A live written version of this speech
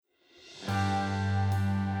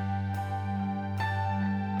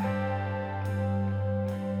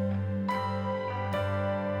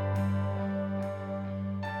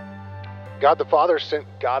God the Father sent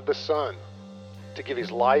God the Son to give his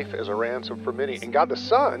life as a ransom for many. And God the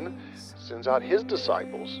Son sends out his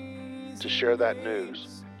disciples to share that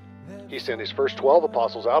news. He sent his first 12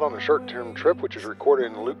 apostles out on a short-term trip, which is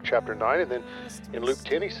recorded in Luke chapter 9. And then in Luke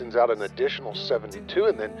 10, he sends out an additional 72.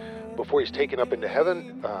 And then before he's taken up into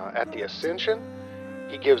heaven at the ascension,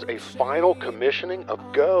 he gives a final commissioning of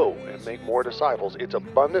go and make more disciples. It's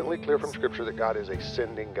abundantly clear from Scripture that God is a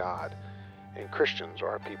sending God, and Christians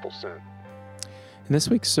are a people sent. In this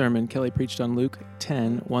week's sermon, Kelly preached on Luke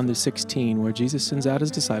 10, 1-16, where Jesus sends out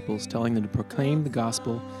his disciples, telling them to proclaim the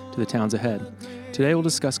gospel to the towns ahead. Today we'll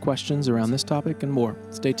discuss questions around this topic and more.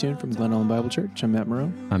 Stay tuned from Glen Ellyn Bible Church. I'm Matt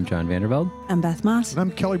Marron. I'm John Vandervelde. I'm Beth Maas. And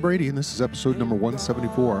I'm Kelly Brady, and this is episode number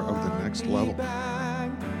 174 of The Next Level.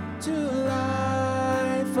 To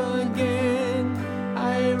life again,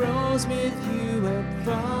 I rose with you up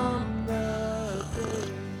from the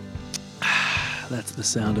dead. That's the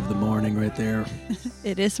sound of the morning right there.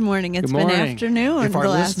 It is morning. It's Good morning. been afternoon the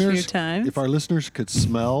last few times. If our listeners could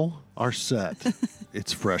smell our set,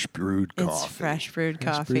 it's fresh brewed coffee. It's fresh brewed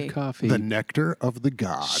Fresh coffee. brewed coffee. The nectar of the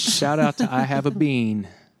gods. Shout out to I Have a Bean.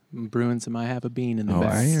 I'm brewing some I Have a Bean in the Oh,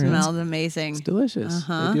 back. are you? Smells amazing. It's delicious.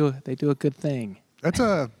 Uh-huh. They do a good thing. That's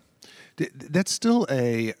still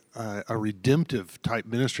a redemptive type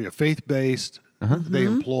ministry, a faith-based. They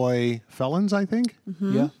employ felons, I think.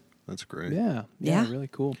 Yeah. That's great. Yeah. Yeah. Really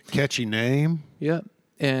cool. Catchy name. Yep.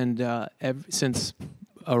 And since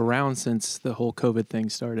the whole COVID thing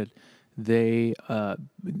started, they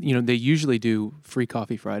usually do free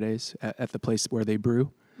coffee Fridays at the place where they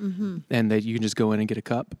brew, and that you can just go in and get a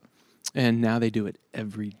cup. And now they do it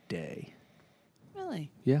every day.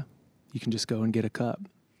 Really? Yeah, you can just go and get a cup.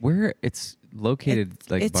 Where it's located,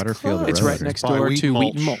 it's Butterfield close. Road. It's right next By door Wheat to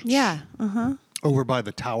Mulch. Wheaton Mulch. Yeah. Uh-huh. Over by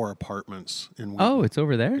the Tower Apartments in Wheaton. Oh, it's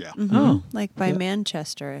over there? Yeah. Oh, Like by Yep.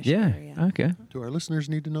 Manchester-ish yeah. area. Okay. Do our listeners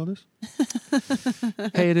need to know this?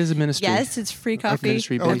 Hey, it is a ministry. Yes, it's free coffee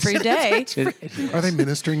ministry every based. day. Are they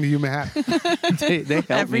ministering to you, Matt? They help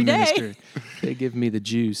Every me day. minister. They give me the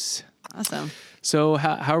juice. Awesome. So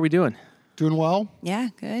how are we doing? Doing well? Yeah,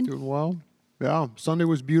 good. Doing well. Yeah. Sunday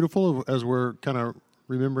was beautiful as we're kind of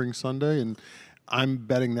remembering Sunday, and I'm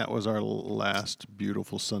betting that was our last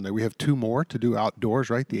beautiful Sunday. We have two more to do outdoors,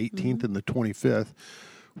 right? The 18th and the 25th.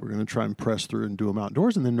 We're going to try and press through and do them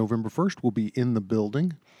outdoors, and then November 1st we'll be in the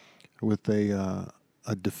building with a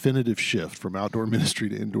definitive shift from outdoor ministry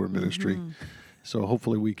to indoor ministry. So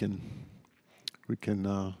hopefully we can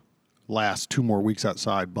last 2 more weeks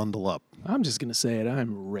outside, bundle up. I'm just going to say it.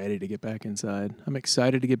 I'm ready to get back inside. I'm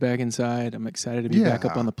excited to get back inside. I'm excited to be back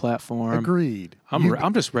up on the platform. Agreed.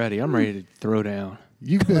 I'm just ready. I'm ready to throw down.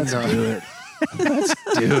 You've been Let's do it. Let's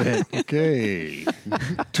do it. Okay.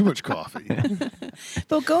 Too much coffee.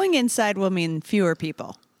 But going inside will mean fewer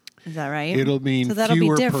people. Is that right? It'll mean so that'll be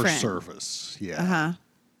fewer per different. service. Yeah. Uh-huh.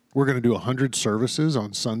 We're going to do 100 services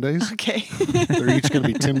on Sundays. Okay. They're each going to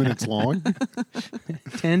be 10 minutes long.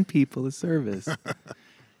 10 people a service.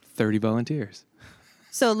 30 volunteers.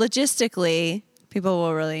 So logistically, people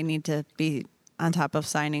will really need to be on top of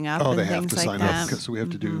signing up Oh, and they have things to like sign that. up because we have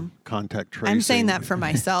to do contact tracing. I'm saying that for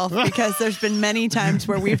myself because there's been many times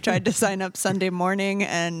where we've tried to sign up Sunday morning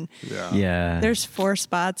and Yeah. there's 4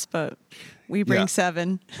 spots, but we bring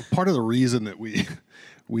 7. Part of the reason that we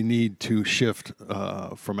need to shift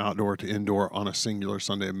from outdoor to indoor on a singular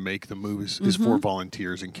Sunday and make the move is for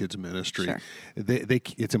volunteers in kids ministry. Sure.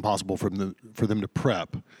 It's impossible for them to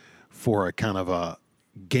prep for a kind of a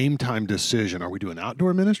game time decision. Are we doing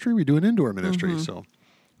outdoor ministry? Are we doing indoor ministry? So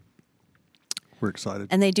we're excited.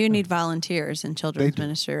 And they do need volunteers in children's do.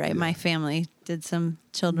 ministry, right? Yeah. My family did some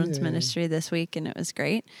children's ministry this week, and it was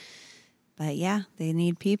great. But yeah, they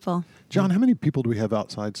need people. John, how many people do we have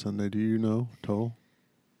outside Sunday? Do you know total?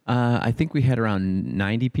 I think we had around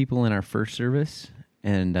 90 people in our first service,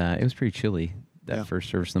 and it was pretty chilly that first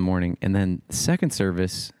service in the morning. And then the second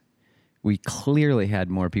service, we clearly had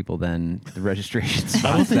more people than the registration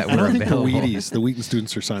spots that were available. The Wheaton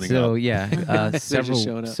students are signing So up. yeah, just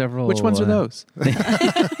showed up. several. Which ones are those?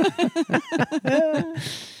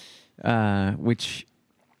 Which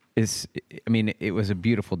is, I mean, it was a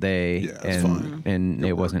beautiful day, Yeah, it's fun. and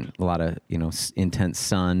it wasn't a lot of intense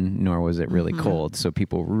sun, nor was it really cold. So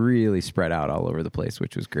people really spread out all over the place,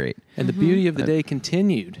 which was great. And the beauty of the day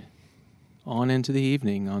continued on into the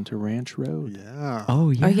evening onto Ranch Road. Yeah. Oh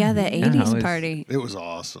yeah. Oh yeah, the Yeah, 80s it was- party. It was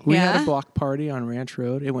awesome. We had Yeah? a block party on Ranch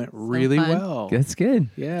Road. It went really fun. well. That's good.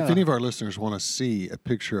 Yeah. If any of our listeners want to see a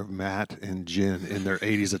picture of Matt and Jen in their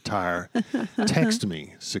 80s attire, text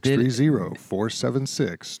me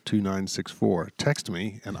 630-476-2964. Text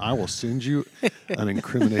me, and I will send you an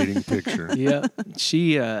incriminating picture. Yeah,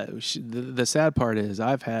 the sad part is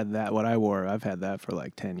I've had that. What I wore, I've had that for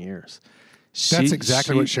like 10 years. That's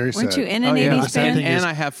exactly what Sherry said. Weren't you in an Oh, yeah. 80s The sad band? thing And is,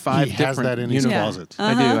 I have 5 he different has that in his uniforms. closet.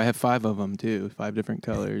 I do. I have 5 of them too, 5 different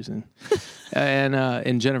colors, and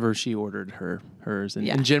Jennifer, she ordered hers,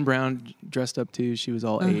 and Jen Brown dressed up too. She was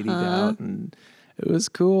all 80'd out, and it was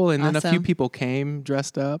cool. And then a few Awesome. people came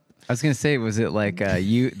dressed up. I was gonna say, was it like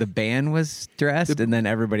the band was dressed and then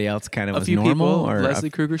everybody else kind of A was few normal? people, Or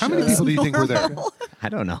Leslie Kruger. How many showed people up. do you think were there? I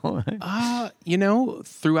don't know.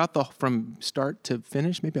 Throughout from start to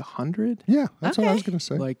finish, maybe 100. Yeah, that's what I was Okay. going to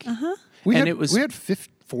say. Like, we and had, it was- we had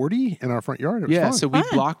 40 in our front yard. It was fun. so we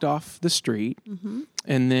blocked off the street,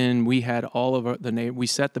 and then we had all of we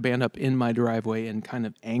set the band up in my driveway and kind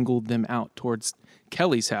of angled them out towards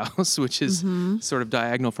Kelly's house, which is sort of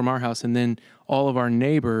diagonal from our house, and then all of our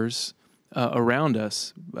neighbors around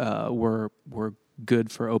us were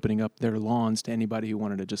good for opening up their lawns to anybody who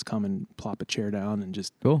wanted to just come and plop a chair down and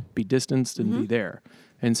just Cool. be distanced and be there.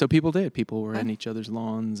 And so people did. People were in each other's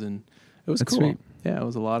lawns, and it was That's cool. sweet. Yeah, it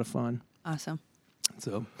was a lot of fun. Awesome.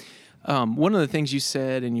 So, one of the things you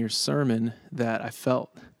said in your sermon that I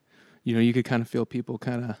felt, you could kind of feel people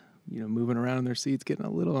kind of, moving around in their seats, getting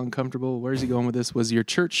a little uncomfortable. Where's he going with this? Was your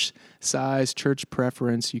church size, church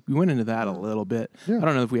preference? You went into that a little bit. Yeah. I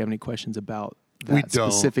don't know if we have any questions about that We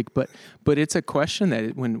don't. specific, but it's a question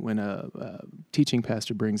that when a teaching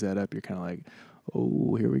pastor brings that up, you're kind of like,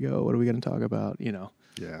 oh, here we go. What are we going to talk about? Yeah.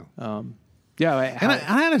 Yeah. And I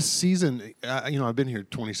had a season, I've been here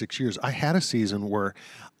 26 years. I had a season where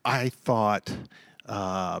I thought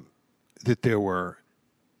that there were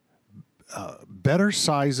better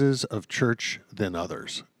sizes of church than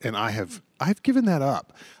others. And I've given that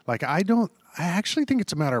up. Like, I actually think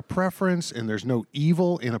it's a matter of preference, and there's no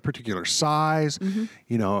evil in a particular size.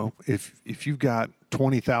 If you've got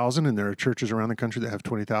 20,000 and there are churches around the country that have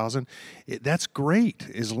 20,000, that's great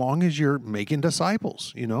as long as you're making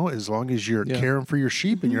disciples, as long as you're caring for your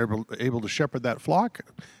sheep and you're able to shepherd that flock,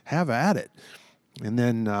 have at it. And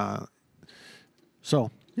then, I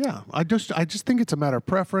just think it's a matter of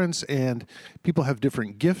preference, and people have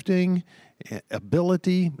different gifting,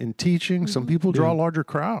 ability in teaching. Some people draw larger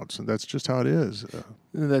crowds, and that's just how it is.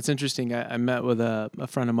 That's interesting. I met with a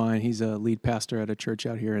friend of mine. He's a lead pastor at a church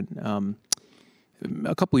out here, and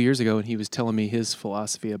a couple of years ago, and he was telling me his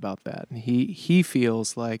philosophy about that. And he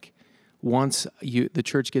feels like once the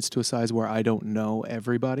church gets to a size where I don't know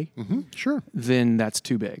everybody, Sure. then that's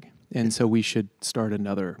too big, and so we should start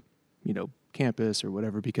another, campus or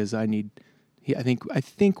whatever, because I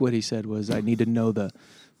think what he said was I need to know the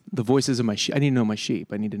voices of my sheep. I need to know my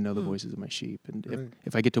sheep. I need to know the voices of my sheep. And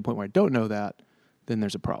if I get to a point where I don't know that, then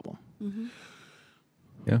there's a problem.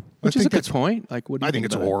 Yeah. Which is a good point. Like, what do you I think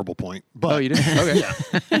it's a about it? horrible point. But Oh, you did? Okay.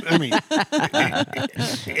 I mean,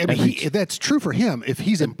 that's true for him. If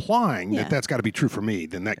he's implying Yeah. that that's got to be true for me,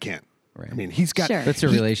 then that can't. Right. I mean, he's got. Sure. That's a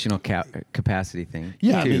relational capacity thing.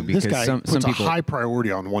 Yeah, too, I mean, this because guy puts people, a high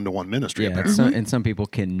priority on one-to-one ministry. yeah, apparently. and some people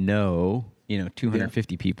can know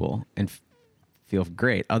 250 people and feel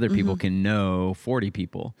great. Other people can know 40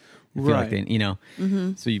 people, and feel like Right.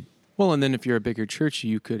 they, so you. Well, and then if you're a bigger church,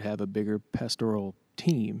 you could have a bigger pastoral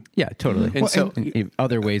team. Yeah, totally. And so, And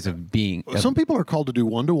other ways of being. Some people are called to do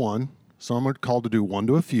one-to-one. Some are called to do one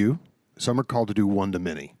to a few. Some are called to do one to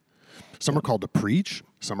many. Some are called to preach.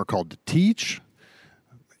 Some are called to teach.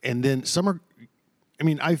 And then some are,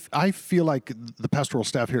 I feel like the pastoral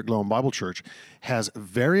staff here at Glowing Bible Church has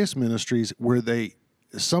various ministries where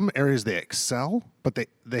some areas they excel, but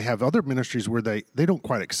they have other ministries where they don't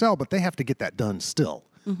quite excel, but they have to get that done still.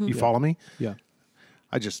 You follow me? yeah.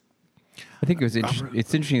 I think it's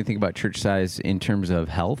interesting to think about church size in terms of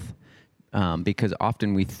health, because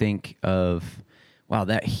often we think of, wow,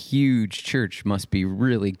 that huge church must be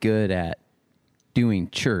really good at doing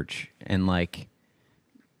church and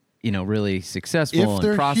really successful If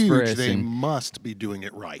they're and prosperous. huge, they and, must be doing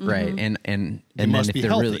it right. right, and then must be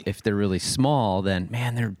healthy. if they're really small, then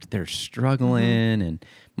man, they're struggling and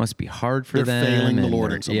must be hard for They're them. failing the and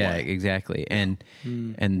Lord they're- in some yeah, way. exactly. And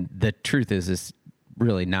the truth is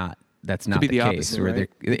really not. That's not be the the case. opposite, Where right?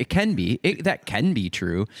 it can be. That can be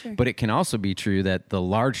true, but it can also be true that the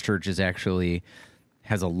large church is actually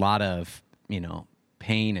has a lot of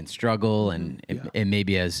pain and struggle, and it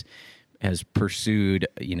maybe has has pursued,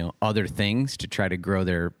 other things to try to grow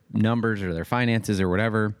their numbers or their finances or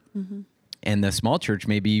whatever. Mm-hmm. And the small church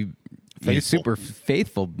may be super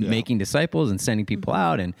faithful, making disciples and sending people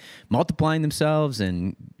out and multiplying themselves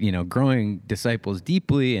and, growing disciples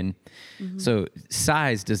deeply. And so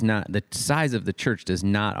the size of the church does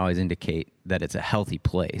not always indicate that it's a healthy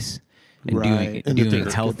place and doing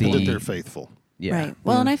healthy. That they're faithful. Yeah. Right.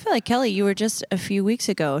 Well, and I feel like, Kelly, you were just a few weeks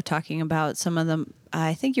ago talking about some of them.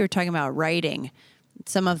 I think you were talking about writing.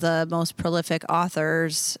 Some of the most prolific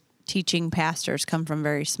authors, teaching pastors come from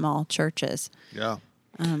very small churches. Yeah.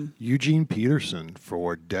 Eugene Peterson,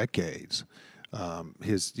 for decades,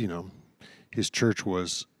 his church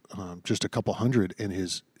was just a couple hundred, and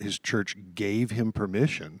his church gave him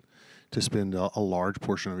permission to spend a large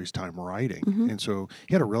portion of his time writing. And so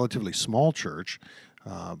he had a relatively small church,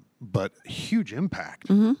 but huge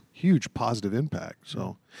impact, huge positive impact.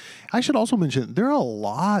 So I should also mention there are a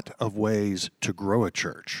lot of ways to grow a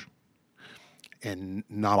church, and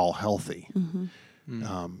not all healthy.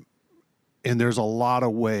 And there's a lot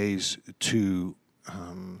of ways to,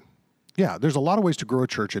 there's a lot of ways to grow a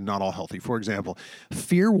church and not all healthy. For example,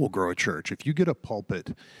 fear will grow a church. If you get a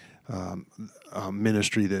pulpit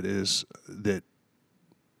ministry that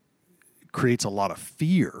creates a lot of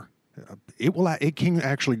fear, it can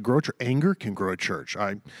actually grow a church. Anger can grow a church.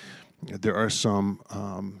 There are some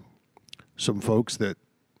folks that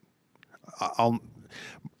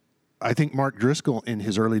I think Mark Driscoll in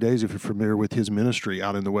his early days, if you're familiar with his ministry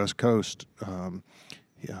out in the West Coast,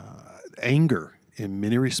 anger in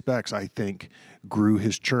many respects, I think, grew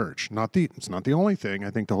his church. It's not the only thing. I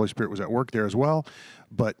think the Holy Spirit was at work there as well,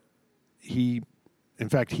 but he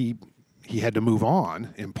had to move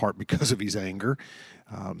on in part because of his anger.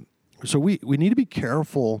 So we need to be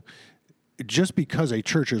careful. Just because a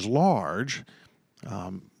church is large,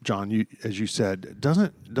 John, as you said,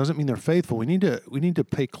 doesn't mean they're faithful. We need to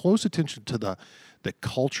pay close attention to the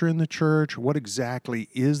culture in the church. What exactly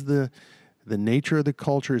is the nature of the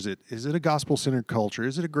culture? Is it a gospel-centered culture?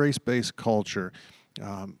 Is it a grace-based culture?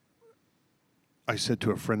 I said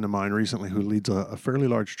to a friend of mine recently who leads a fairly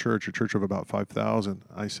large church, a church of about 5,000.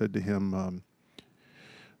 I said to him,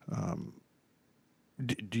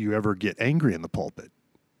 "Do you ever get angry in the pulpit?"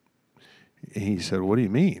 And he said, "What do you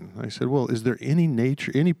mean?" I said, "Well, is there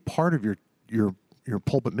any part of your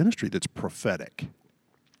pulpit ministry that's prophetic?"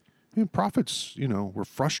 I mean, prophets, were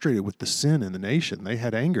frustrated with the sin in the nation. They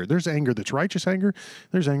had anger. There's anger that's righteous anger.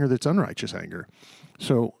 There's anger that's unrighteous anger.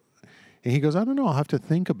 So, and he goes, "I don't know. I'll have to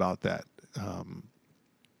think about that."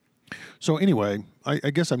 So anyway, I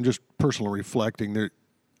guess I'm just personally reflecting there.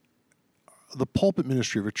 The pulpit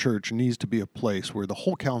ministry of a church needs to be a place where the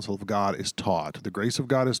whole counsel of God is taught. The grace of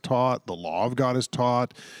God is taught. The law of God is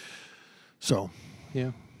taught. So,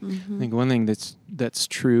 yeah. I think one thing that's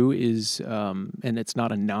true is, and it's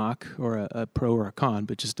not a knock or a pro or a con,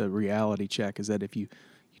 but just a reality check, is that if you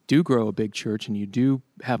do grow a big church and you do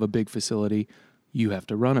have a big facility, you have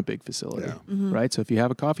to run a big facility, right? So if you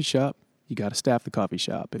have a coffee shop, you got to staff the coffee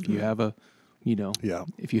shop. If you have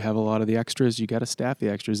if you have a lot of the extras, you got to staff the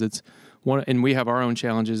extras. It's one, and we have our own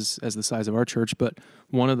challenges as the size of our church. But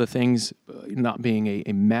one of the things, not being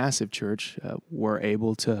a massive church, we're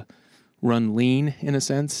able to run lean in a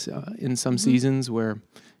sense in some seasons where,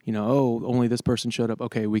 only this person showed up.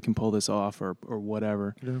 Okay, we can pull this off or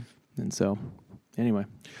whatever. Yeah. And so, anyway,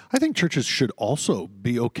 I think churches should also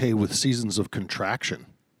be okay with seasons of contraction.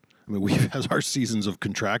 I mean, we've had our seasons of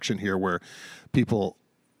contraction here where people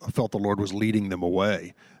felt the Lord was leading them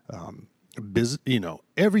away.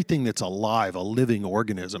 Everything that's alive, a living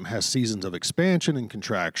organism, has seasons of expansion and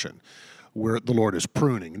contraction, where the Lord is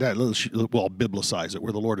pruning. We'll biblicize it,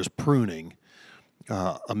 where the Lord is pruning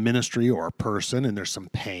a ministry or a person, and there's some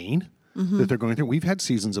pain that they're going through. We've had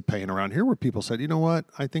seasons of pain around here where people said, "You know what?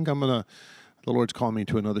 I think the Lord's calling me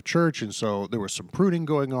to another church," and so there was some pruning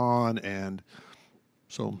going on, and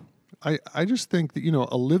so. I just think that,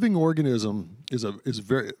 a living organism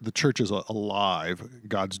the church is alive.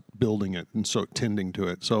 God's building it and so tending to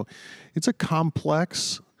it. So it's a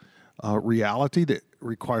complex reality that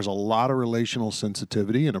requires a lot of relational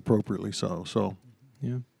sensitivity, and appropriately so. So,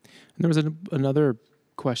 yeah. And there was another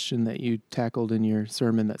question that you tackled in your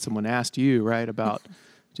sermon that someone asked you, right, about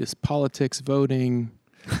just politics, voting.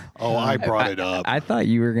 Oh, I brought it up. I thought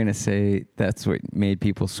you were going to say that's what made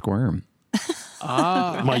people squirm.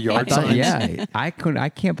 My yard signs. Yeah, I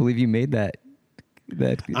can't believe you made that.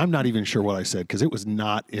 I'm not even sure what I said because it was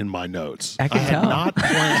not in my notes. I can tell.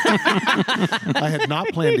 I had not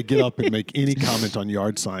planned to get up and make any comment on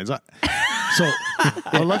yard signs.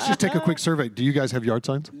 Let's just take a quick survey. Do you guys have yard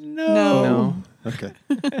signs? No. Okay.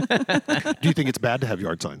 Do you think it's bad to have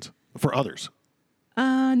yard signs? for others?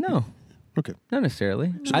 No, Okay. not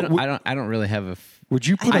necessarily. I don't really have a. Would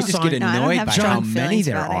you put I a just sign? get No, I don't annoyed have by strong how many feelings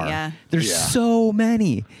there about it, are. yeah. There's Yeah. so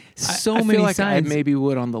many, I many feel like signs. I maybe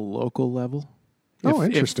would on the local level. Oh,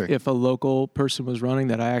 If- interesting. If a local person was running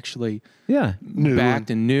that I actually yeah. backed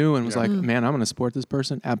and knew and was Yeah. like, man, I'm going to support this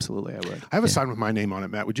person, absolutely I would. I have a sign with my name on it,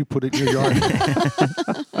 Matt. Would you put it in your yard?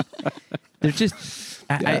 They're just.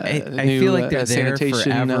 I New, feel like they're there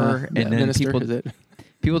sanitation, forever, and then minister, is it?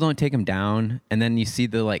 people don't take them down, and then you see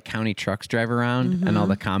the like county trucks drive around and all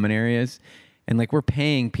the common areas, and like we're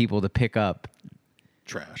paying people to pick up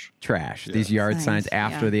Trash. these yard Signs, signs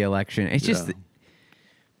after yeah. the election. It's just, Yeah.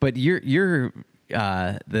 but you're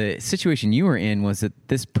the situation you were in was that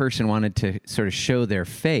this person wanted to sort of show their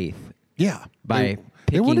faith Yeah. by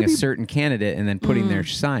They want picking to a be- certain candidate and then putting their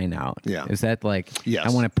sign out. Yeah. Is that like, Yes. I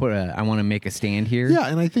want to make a stand here? Yeah,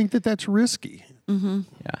 and I think that that's risky. Yeah.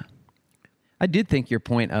 I did think your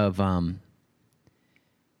point of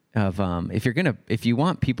if you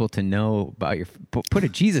want people to know about your put a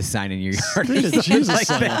Jesus sign in your yard. Stick a Jesus like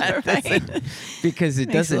sign. that. Right. Because it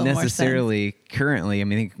Makes a doesn't little more necessarily currently. I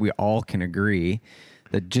mean, I think we all can agree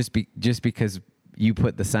that just because you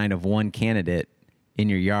put the sign of one candidate in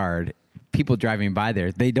your yard, people driving by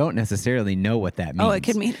there, they don't necessarily know what that means. Oh, it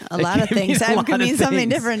could mean a It lot of could mean things. a It lot could of mean something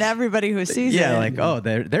things. different to everybody who sees it. Yeah, like, oh,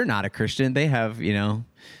 they're not a Christian. They have,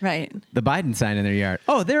 right. the Biden sign in their yard.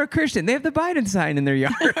 Oh, they're a Christian. They have the Biden sign in their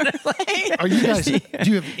yard. Are you guys? Do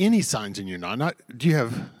you have any signs in your yard? Not. Do you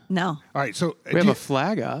have? No. All right. So We have a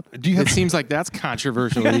flag up. do you have- It seems like that's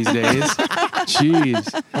controversial these days.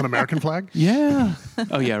 Jeez. an American flag? Yeah.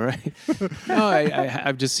 Oh, yeah, right. No,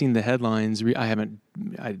 I've just seen the headlines.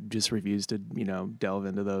 I just refused to, delve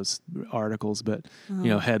into those articles. But,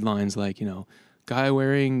 headlines like, guy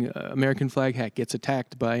wearing American flag hat gets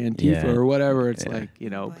attacked by Antifa Yeah. or whatever. It's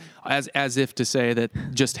Yeah. like, as if to say that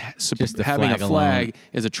just the having flag a flag alone.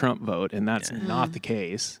 is a Trump vote. And that's not the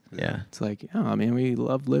case. Yeah. It's like, oh, man, we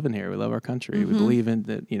love living here. We love our country. We believe in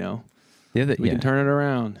that, The other, we can turn it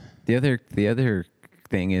around. The other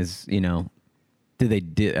thing is, are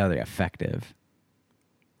they effective?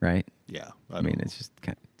 Right? Yeah. I mean, it's just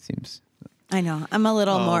kind of seems. I know. I'm a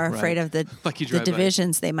little more right. afraid of the Like you the drive by.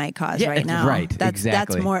 divisions they might cause Yeah, right now. right, exactly.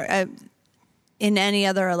 That's more. In any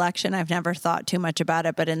other election, I've never thought too much about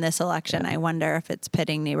it, but in this election, I wonder if it's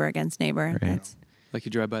pitting neighbor against neighbor. Right. That's- Like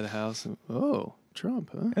you drive by the house and, oh, Trump,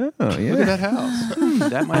 huh? Oh, yeah. Look at that house.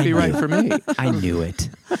 That might be right for me. I knew it.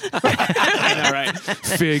 I know, right?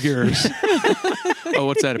 Figures. Oh,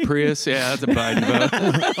 what's that, a Prius? Yeah, that's a Biden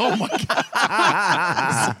vote. Oh, my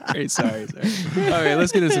God. Sorry. All right,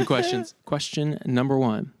 let's get into some questions. Question number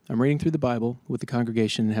 1. I'm reading through the Bible with the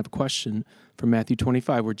congregation and have a question from Matthew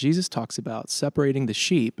 25 where Jesus talks about separating the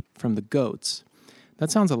sheep from the goats.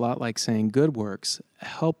 That sounds a lot like saying good works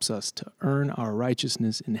helps us to earn our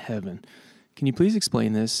righteousness in heaven. Can you please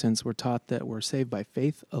explain this since we're taught that we're saved by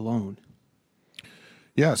faith alone?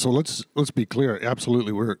 Yeah. So let's be clear.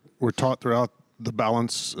 Absolutely, we're taught throughout the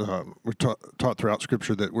balance. We're taught throughout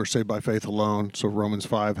Scripture that we're saved by faith alone. So Romans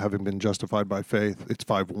 5, having been justified by faith, it's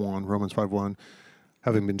 5:1. Romans 5:1,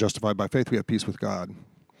 having been justified by faith, we have peace with God.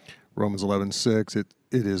 Romans 11:6, it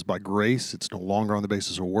is by grace. It's no longer on the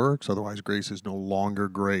basis of works. Otherwise, grace is no longer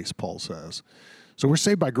grace, Paul says. So we're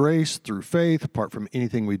saved by grace through faith, apart from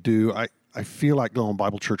anything we do. I feel like Going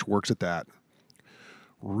Bible Church works at that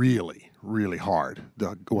really, really hard,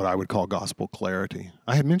 what I would call gospel clarity.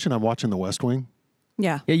 I had mentioned I'm watching The West Wing.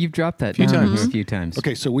 yeah. Yeah, you've dropped that Few down times. here a few times.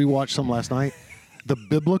 Okay, so we watched some last night. The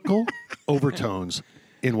biblical overtones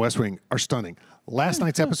in West Wing are stunning. Last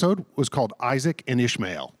night's episode was called Isaac and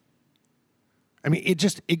Ishmael. I mean,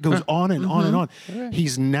 it goes on and on and on.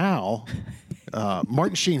 He's now,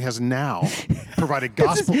 Martin Sheen has now provided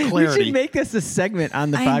gospel We clarity. should make this a segment on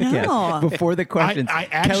the I podcast know. before the questions. I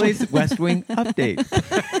actually- Kelly's West Wing update.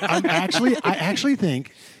 I actually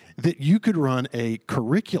think that you could run a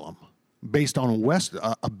curriculum based on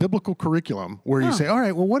a biblical curriculum where you say, all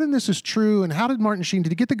right, well, what in this is true, and how did Martin Sheen,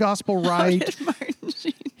 did he get the gospel right?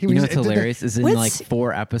 You know what's hilarious is in What's- like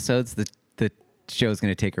 4 episodes, the show's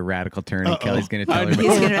going to take a radical turn, and Kelly's going to tell I everybody.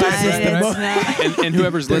 He's gonna And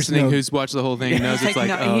whoever's listening no- who's watched the whole thing knows it's Like,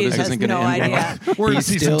 like, no, oh, he this has isn't going to no end well. idea. We're in He's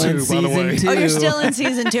season still in 2, by the way. season Oh, you're 2. still in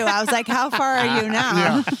season 2. I was like, how far are you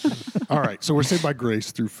now? All right, so we're saved by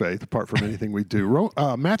grace through faith, apart from anything we do.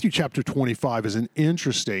 Matthew chapter 25 is an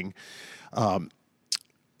interesting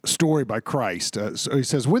story by Christ. So he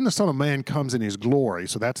says, when the Son of Man comes in his glory,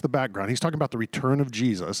 so that's the background. He's talking about the return of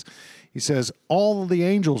Jesus. He says, all the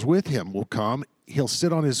angels with him will come. He'll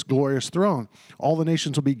sit on his glorious throne. All the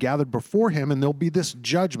nations will be gathered before him, and there'll be this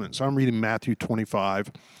judgment. So I'm reading Matthew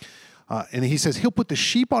 25. And he says, he'll put the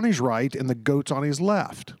sheep on his right and the goats on his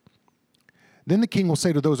left. Then the king will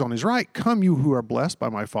say to those on his right, come, you who are blessed by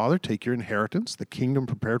my Father, take your inheritance, the kingdom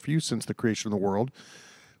prepared for you since the creation of the world.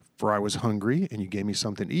 For I was hungry, and you gave me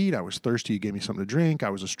something to eat. I was thirsty, you gave me something to drink.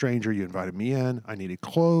 I was a stranger, you invited me in. I needed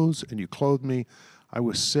clothes, and you clothed me. I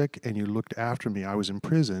was sick, and you looked after me. I was in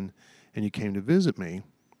prison, and you came to visit me.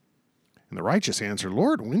 And the righteous answer,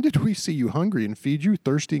 Lord, when did we see you hungry and feed you,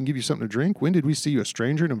 thirsty and give you something to drink? When did we see you a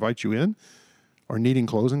stranger and invite you in, or needing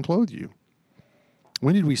clothes and clothe you?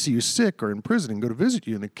 When did we see you sick or in prison and go to visit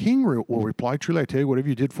you? And the king will reply, truly, I tell you, whatever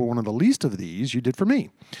you did for one of the least of these, you did for me.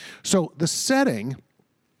 So the setting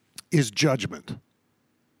is judgment.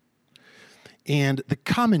 And the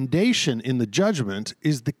commendation in the judgment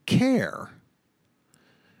is the care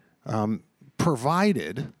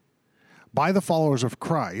provided by the followers of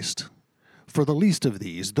Christ for the least of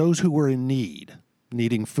these, those who were in need,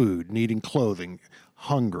 needing food, needing clothing,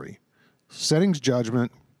 hungry. Setting's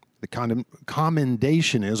judgment, the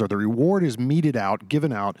commendation is, or the reward is meted out,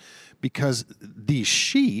 given out, because these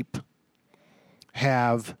sheep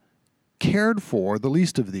have cared for the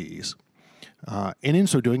least of these, and in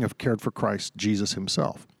so doing have cared for Christ Jesus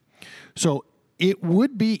himself. So it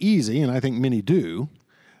would be easy, and I think many do,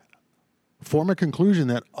 form a conclusion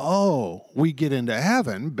that, we get into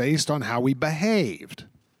heaven based on how we behaved.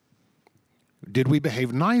 Did we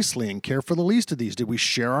behave nicely and care for the least of these? Did we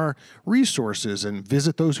share our resources and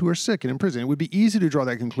visit those who are sick and in prison? It would be easy to draw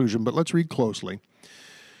that conclusion, but let's read closely.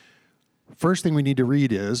 First thing we need to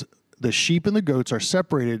read is, the sheep and the goats are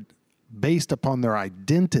separated based upon their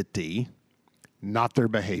identity, not their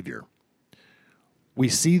behavior. We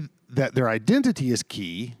see that their identity is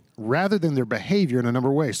key rather than their behavior in a number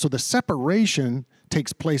of ways. So the separation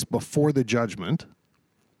takes place before the judgment.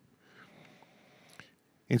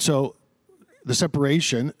 And so the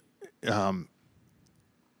separation, the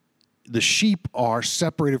sheep are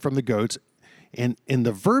separated from the goats. And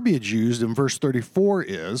the verbiage used in verse 34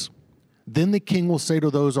 is, then the king will say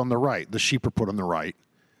to those on the right, the sheep are put on the right,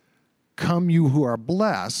 come you who are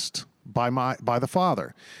blessed by the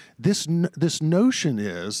Father. This notion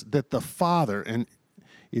is that the Father, and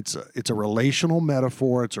it's a relational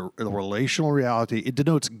metaphor, it's a relational reality. It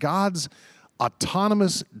denotes God's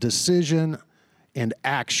autonomous decision and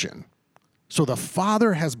action. So the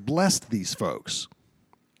Father has blessed these folks.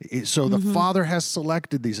 So the Father has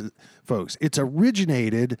selected these folks. It's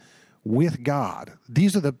originated with God.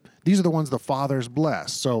 These are the ones the Father's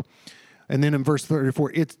blessed. So, and then in verse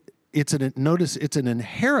 34, it's an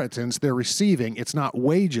inheritance they're receiving. It's not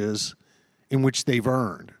wages in which they've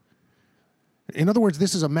earned. In other words,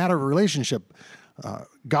 this is a matter of relationship.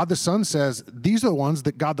 God the Son says, these are the ones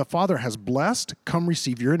that God the Father has blessed. Come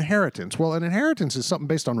receive your inheritance. Well, an inheritance is something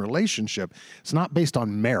based on relationship. It's not based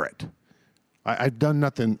on merit. I've done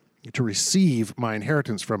nothing to receive my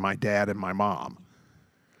inheritance from my dad and my mom.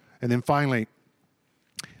 And then finally,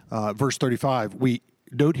 verse 35, we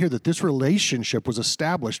note here that this relationship was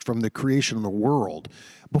established from the creation of the world.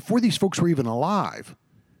 Before these folks were even alive,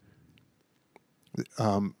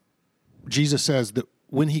 Jesus says that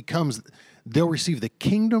when he comes, they'll receive the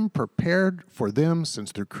kingdom prepared for them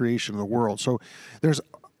since the creation of the world. So there's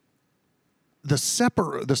the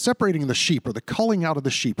separating of the sheep, or the culling out of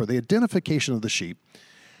the sheep, or the identification of the sheep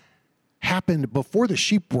happened before the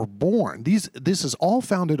sheep were born. This is all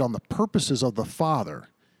founded on the purposes of the Father.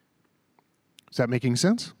 Is that making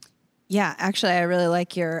sense? Yeah, actually, I really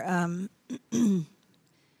like your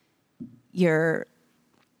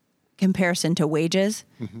comparison to wages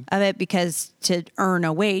of it, because to earn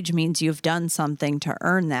a wage means you've done something to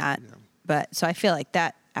earn that. Yeah. But so I feel like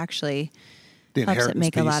that actually helps it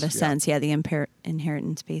make a lot of sense. Yeah, the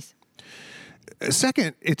inheritance piece.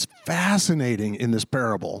 Second, it's fascinating in this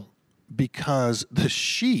parable because the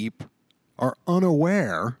sheep are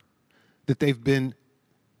unaware that they've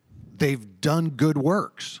done good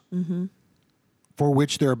works for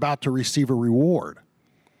which they're about to receive a reward.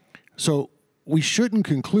 So we shouldn't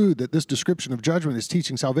conclude that this description of judgment is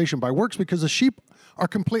teaching salvation by works, because the sheep are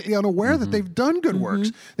completely unaware that they've done good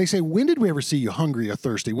works. They say, when did we ever see you hungry or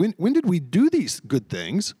thirsty? When did we do these good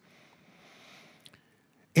things?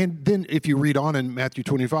 And then if you read on in Matthew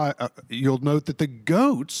 25, you'll note that the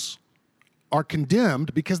goats are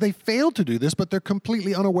condemned because they failed to do this, but they're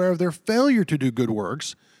completely unaware of their failure to do good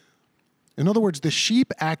works. In other words, the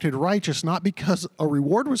sheep acted righteous not because a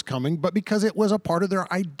reward was coming, but because it was a part of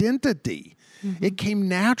their identity. It came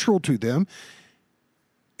natural to them.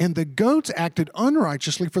 And the goats acted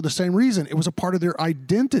unrighteously for the same reason. It was a part of their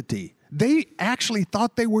identity. They actually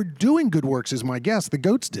thought they were doing good works, is my guess. The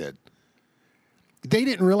goats did. They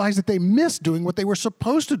didn't realize that they missed doing what they were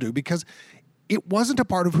supposed to do, because it wasn't a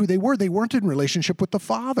part of who they were. They weren't in relationship with the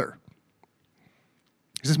Father.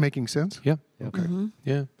 Is this making sense? Yeah. Okay.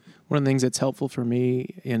 Yeah. One of the things that's helpful for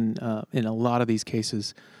me in a lot of these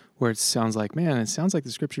cases where it sounds like, man, it sounds like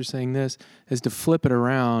the scripture's saying this, is to flip it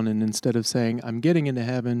around, and instead of saying, I'm getting into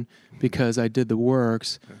heaven because I did the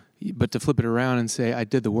works, but to flip it around and say, I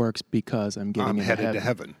did the works because I'm getting into headed heaven. to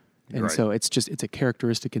heaven. And Right. so it's a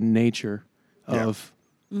characteristic in nature of,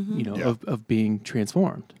 of being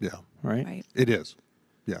transformed. Yeah. Right? Right. It is.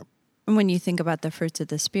 Yeah. And when you think about the fruits of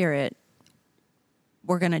the Spirit,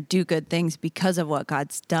 we're going to do good things because of what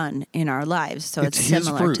God's done in our lives. So it's His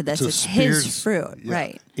similar fruit. to this. So It's His Spirit's- fruit, yeah,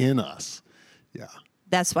 right? in us. Yeah.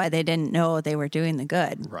 That's why they didn't know they were doing the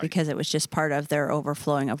good, Right. because it was just part of their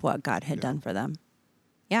overflowing of what God had done for them.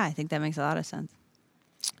 Yeah, I think that makes a lot of sense.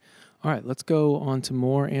 All right, let's go on to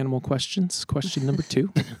more animal questions. Question number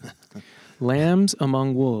 2. Lambs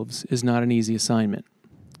among wolves is not an easy assignment.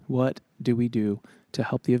 What do we do to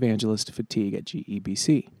help the evangelist fatigue at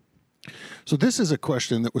GEBC? So this is a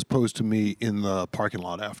question that was posed to me in the parking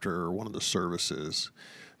lot after one of the services.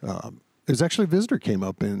 It was actually a visitor came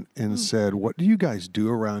up and said, what do you guys do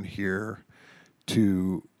around here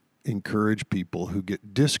to encourage people who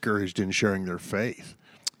get discouraged in sharing their faith?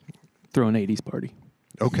 Throw an 80s party.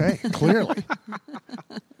 Okay, clearly.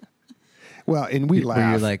 Well, and we Where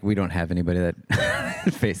laugh. you're like, we don't have anybody that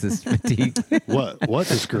faces fatigue. What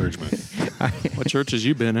discouragement? What church has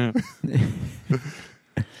you been at?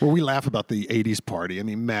 Well, we laugh about the 80s party. I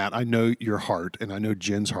mean, Matt, I know your heart and I know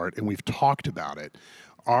Jen's heart, and we've talked about it.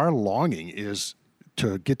 Our longing is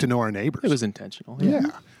to get to know our neighbors. It was intentional. Yeah.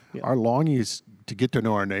 Yeah. Our longing is to get to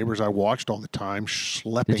know our neighbors. I watched all the time,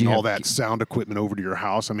 schlepping all that sound equipment over to your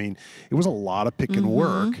house. I mean, it was a lot of pick and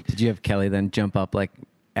work. Did you have Kelly then jump up like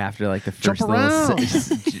after like the first Jump little around.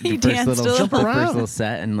 He danced a little. the first little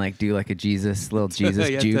set and like do like a little Jesus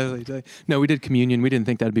Yeah, juke? totally. No, we did communion. We didn't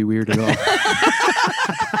think that'd be weird at all.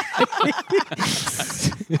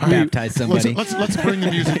 Baptize somebody. Let's bring the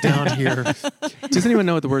music down here. Does anyone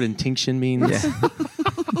know what the word intinction means? Yeah.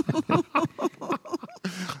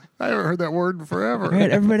 I haven't heard that word in forever. All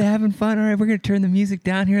right, everybody having fun. All right, we're going to turn the music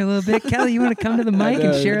down here a little bit. Kelly, you want to come to the mic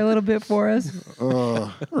and share a little bit for us?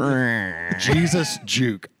 Jesus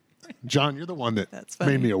juke. John, you're the one that That's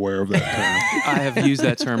funny. made me aware of that term. I have used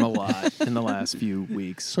that term a lot in the last few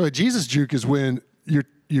weeks. So a Jesus juke is when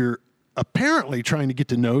you're apparently trying to get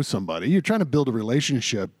to know somebody. You're trying to build a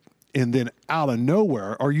relationship, and then out of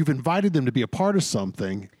nowhere, or you've invited them to be a part of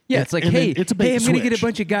something. Yeah, it's like, and hey, then it's a bait I'm and going to get a switch.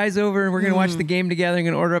 bunch of guys over and we're going to watch the game together. I'm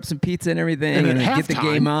going to order up some pizza and everything And and at get the halftime-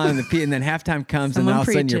 game on. And then halftime comes Someone and all of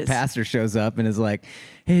a sudden your preaches. pastor shows up and is like,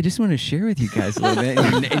 hey, I just want to share with you guys a little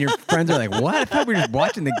bit. And your friends are like, what? I thought we were just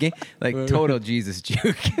watching the game. Like total Jesus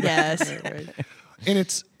juke. Yes. And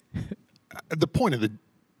it's the point of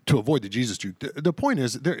to avoid the Jesus juke. The point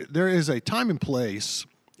is there is a time and place,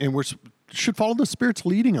 and we should follow the Spirit's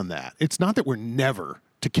leading on that. It's not that we're never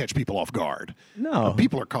to catch people off guard. No.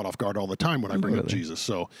 People are caught off guard all the time when I bring up Totally. Jesus.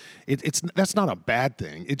 So that's not a bad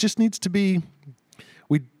thing. It just needs to be.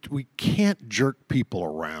 We can't jerk people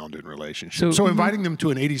around in relationships. So inviting them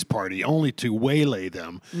to an 80s party only to waylay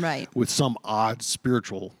them Right. with some odd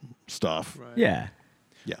spiritual stuff. Right. Yeah.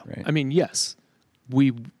 Yeah. Right. I mean, yes,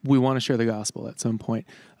 we want to share the gospel at some point.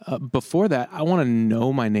 Before that, I want to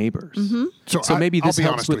know my neighbors. So maybe I'll this be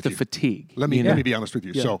helps honest with with the you. fatigue. Let me be honest with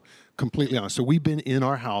you. Yeah. So completely honest. So we've been in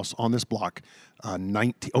our house on this block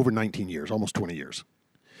over 19 years, almost 20 years.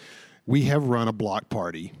 We have run a block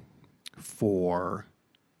party for,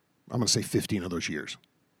 I'm going to say 15 of those years.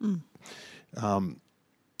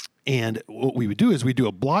 And what we would do is we'd do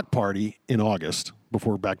a block party in August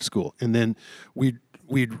before back to school. And then we'd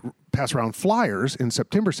pass around flyers in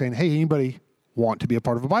September saying, hey, anybody want to be a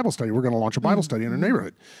part of a Bible study? We're going to launch a Bible study in our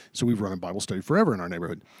neighborhood. So we've run a Bible study forever in our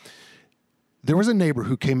neighborhood. There was a neighbor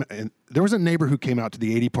who came out to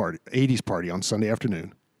the 80s party on Sunday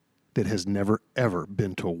afternoon that has never, ever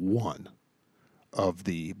been to one of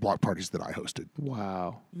the block parties that I hosted.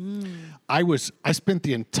 Wow. I spent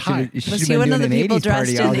the entire... Was he one of the people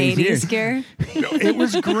dressed in 80s gear? It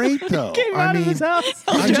was great, though. out of his house.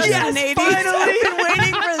 Dressed in 80s. I've been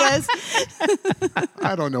waiting for this.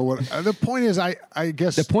 I don't know what... the point is, I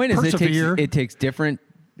guess... The point is persevere. it takes different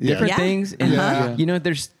Yeah. things. And, Yeah. you know,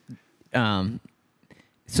 there's...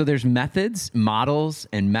 So there's models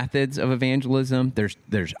and methods of evangelism.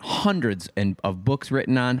 There's hundreds of books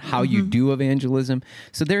written on how you do evangelism.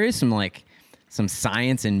 So there is some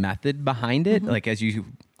science and method behind it. Like as you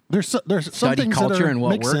There's some study things culture that and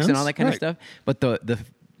what make works sense. and all that kind of Right. stuff. But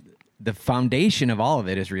the foundation of all of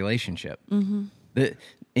it is relationship. In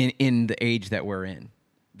the age that we're in,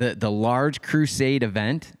 the large crusade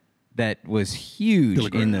event that was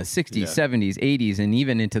huge in the 60s, 70s, 80s, and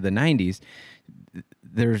even into the 90s.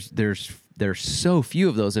 There's so few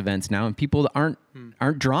of those events now, and people aren't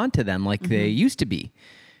drawn to them like they used to be.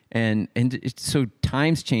 And so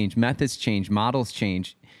times change, methods change, models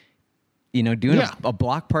change. You know, doing a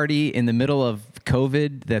block party in the middle of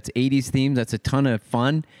COVID that's 80s themed, that's a ton of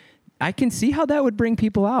fun. I can see how that would bring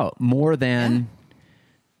people out more than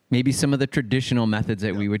maybe some of the traditional methods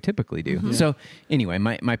that we would typically do. So anyway,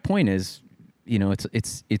 my point is, you know,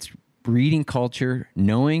 it's reading culture,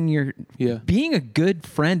 knowing being a good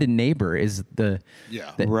friend and neighbor is the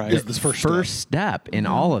first step in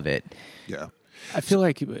all of it. Yeah. I feel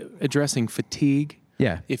like addressing fatigue.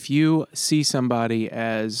 Yeah. If you see somebody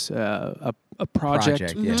as a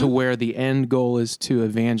project to where the end goal is to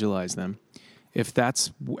evangelize them, if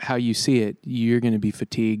that's how you see it, you're going to be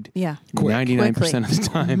fatigued. Yeah. 99% of the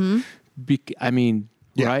time.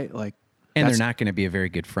 Right? Like, and they're not going to be a very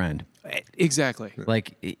good friend. Exactly.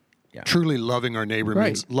 Like, truly loving our neighbor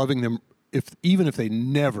means loving them even if they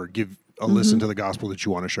never give a listen to the gospel that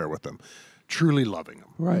you want to share with them. Truly loving them.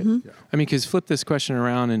 Right. Yeah. I mean, because flip this question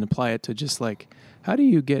around and apply it to just like, how do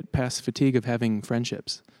you get past fatigue of having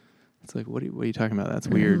friendships? It's like, what are you talking about? That's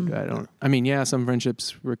weird. Some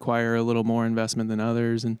friendships require a little more investment than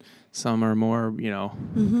others, and some are more,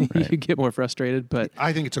 you get more frustrated. But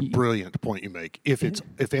I think it's a brilliant point you make. If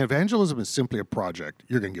evangelism is simply a project,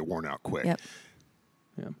 you're going to get worn out quick. Yep.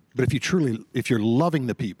 Yeah. But if you're loving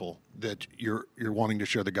the people that you're wanting to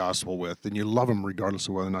share the gospel with, then you love them regardless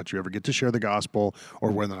of whether or not you ever get to share the gospel or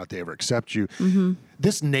whether or not they ever accept you.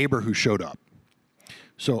 This neighbor who showed up.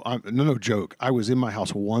 So no joke. I was in my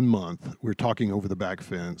house 1 month. We were talking over the back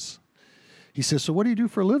fence. He says, "So what do you do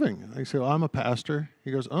for a living?" I said, "I'm a pastor."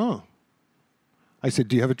 He goes, "Oh." I said,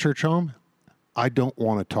 "Do you have a church home?" "I don't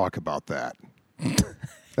want to talk about that."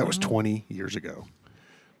 That was 20 years ago.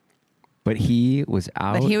 But he was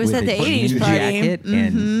out. But he was with at a the 80s jean party. jacket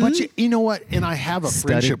and But you know what? And I have a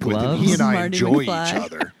Studded friendship with him. gloves. He and I Marty enjoy McFly. each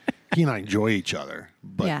other. He and I enjoy each other.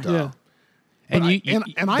 But Yeah. And I-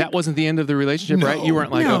 that wasn't the end of the relationship, No. right? You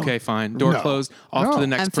weren't like, No. okay, fine, door No. closed, off to the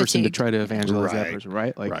next I'm person to fatigued. try to evangelize that Right. person,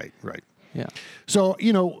 right? Like, right. Yeah. So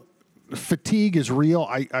fatigue is real.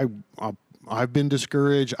 I've been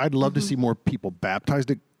discouraged. I'd love to see more people baptized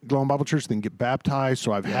at Glowing Bible Church than get baptized.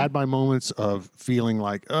 So I've had my moments of feeling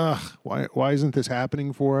like, why isn't this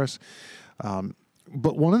happening for us?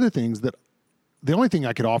 But one of the things the only thing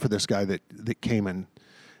I could offer this guy that came and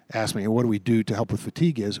asked me, what do we do to help with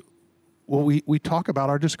fatigue is, well, we talk about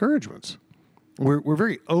our discouragements. We're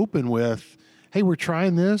very open with, hey, we're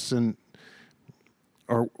trying this and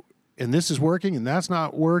this is working and that's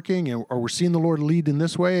not working, or we're seeing the Lord lead in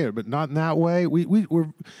this way, but not in that way.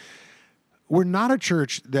 We're not a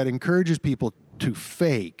church that encourages people to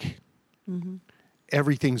fake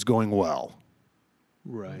everything's going well.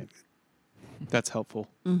 Right. That's helpful.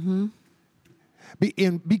 And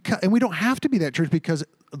we don't have to be that church because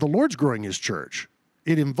the Lord's growing his church.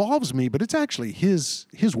 It involves me, but it's actually his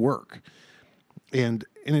work. And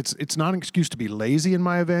it's not an excuse to be lazy in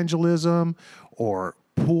my evangelism or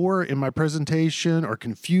poor in my presentation or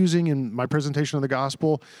confusing in my presentation of the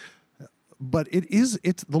gospel. But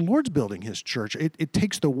it's the Lord's building his church. It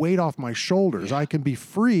takes the weight off my shoulders. I can be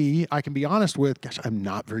free. I can be honest with, gosh, I'm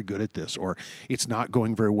not very good at this, or it's not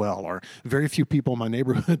going very well, or very few people in my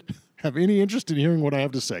neighborhood have any interest in hearing what I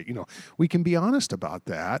have to say. We can be honest about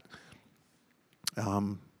that,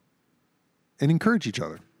 and encourage each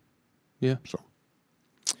other. Yeah. So.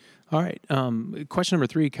 All right. Question number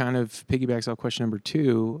 3 kind of piggybacks off question number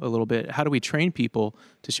 2 a little bit. How do we train people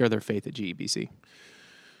to share their faith at GEBC?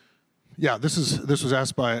 Yeah, this was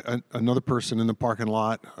asked by another person in the parking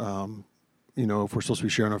lot. If we're supposed to be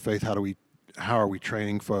sharing our faith, how are we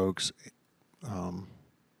training folks? One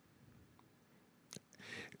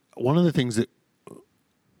of the things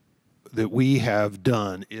that we have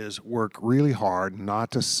done is work really hard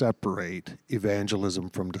not to separate evangelism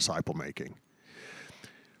from disciple making.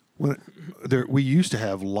 We used to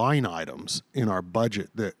have line items in our budget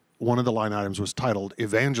that one of the line items was titled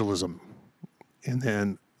evangelism, and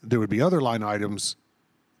then there would be other line items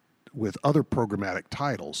with other programmatic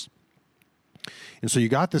titles. And so you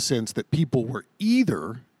got the sense that people were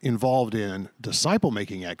either involved in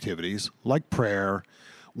disciple-making activities like prayer,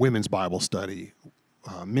 women's Bible study,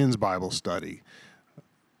 men's Bible study,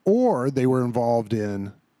 or they were involved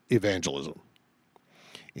in evangelism.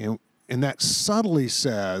 And that subtly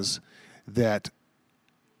says that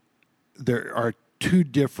there are two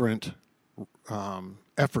different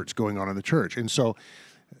efforts going on in the church. And so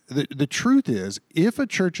the truth is, if a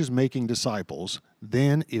church is making disciples,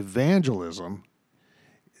 then evangelism,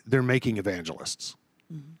 they're making evangelists.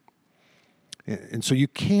 And so you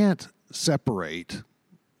can't separate.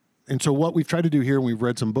 And so what we've tried to do here, and we've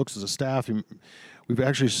read some books as a staff, and we've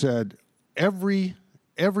actually said every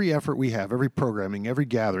effort we have, every programming, every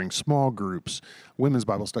gathering, small groups, women's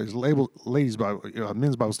Bible studies, ladies' Bible,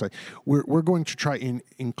 men's Bible study, we're going to try and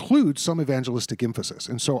include some evangelistic emphasis.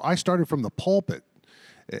 And so I started from the pulpit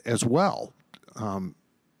as well,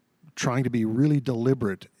 trying to be really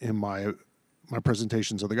deliberate in my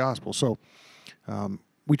presentations of the gospel. So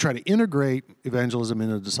we try to integrate evangelism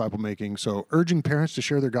into disciple making. So urging parents to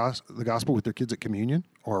share the gospel with their kids at communion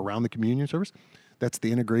or around the communion service. That's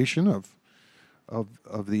the integration of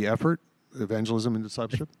the effort, evangelism and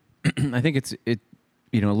discipleship. I think it's a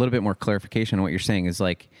little bit more clarification on what you're saying is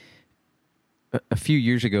like a few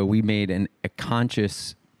years ago we made a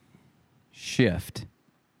conscious shift.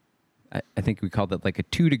 I think we called it like a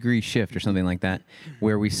 2-degree shift or something like that,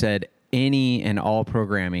 where we said any and all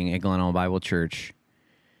programming at Glen Allen Bible Church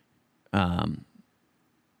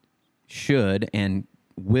should and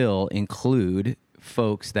will include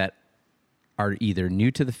folks that are either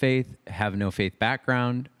new to the faith, have no faith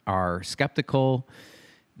background, are skeptical,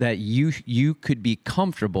 that you could be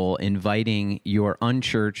comfortable inviting your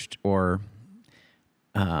unchurched or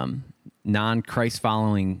non-Christ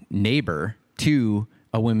following neighbor to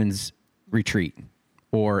a women's retreat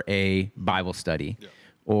or a Bible study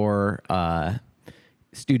or a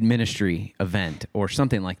student ministry event or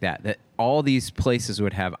something like that, that all these places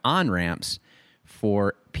would have on-ramps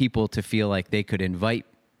for people to feel like they could invite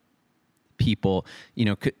people.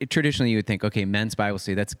 Traditionally you would think, okay, men's Bible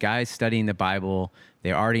study, that's guys studying the Bible.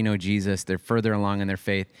 They already know Jesus. They're further along in their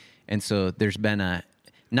faith. And so there's been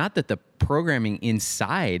not that the programming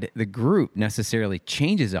inside the group necessarily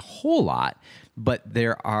changes a whole lot, but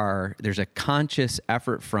there's a conscious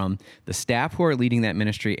effort from the staff who are leading that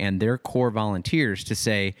ministry and their core volunteers to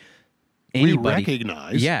say,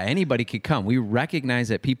 anybody could come. We recognize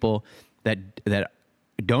that people that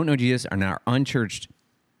don't know Jesus and are unchurched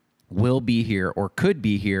will be here or could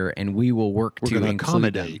be here, and we will work to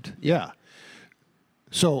accommodate them. Yeah.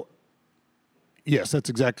 So, yes, that's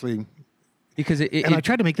exactly. Because I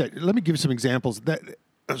tried to make that. Let me give you some examples.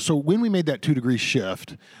 So when we made that 2-degree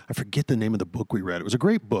shift, I forget the name of the book we read. It was a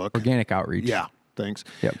great book. Organic Outreach. Yeah, thanks.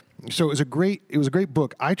 Yep. So it was a great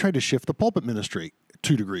book. I tried to shift the pulpit ministry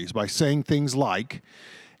 2 degrees by saying things like,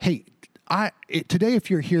 "Hey, today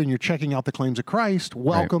if you're here and you're checking out the claims of Christ,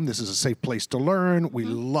 welcome. Right. This is a safe place to learn. We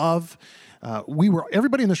love."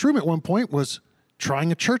 Everybody in this room at one point was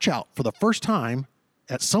trying a church out for the first time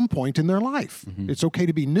at some point in their life. Mm-hmm. It's okay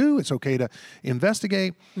to be new. It's okay to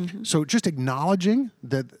investigate. Mm-hmm. So just acknowledging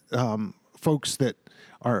that folks that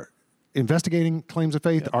are investigating claims of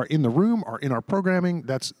faith are in the room, are in our programming,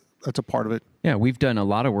 that's a part of it. Yeah, we've done a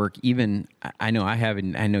lot of work. Even, I know I have,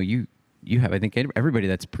 and I know you have, I think everybody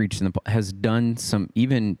that's preached has done some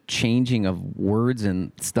even changing of words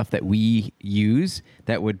and stuff that we use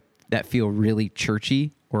that feel really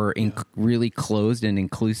churchy or really closed and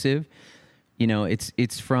inclusive.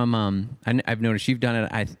 It's from, I've noticed you've done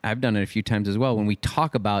it. I've done it a few times as well. When we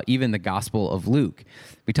talk about even the Gospel of Luke,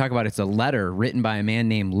 we talk about it's a letter written by a man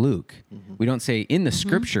named Luke. Mm-hmm. We don't say in the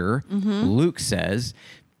scripture, Luke says.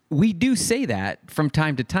 We do say that from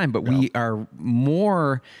time to time, but we are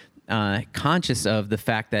more conscious of the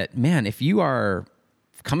fact that, man, if you are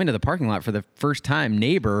coming to the parking lot for the first time,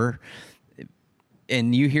 neighbor,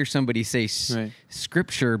 and you hear somebody say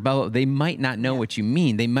scripture, they might not know what you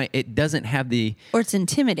mean. It doesn't have or it's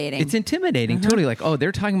intimidating. It's intimidating, totally. Like, oh,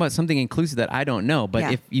 they're talking about something inclusive that I don't know.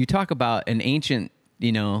 But if you talk about an ancient,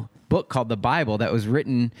 book called the Bible that was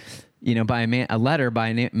written, by a letter by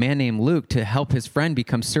a man named Luke to help his friend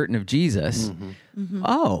become certain of Jesus. Mm-hmm. Mm-hmm.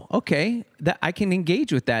 Oh, okay. That I can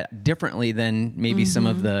engage with that differently than maybe some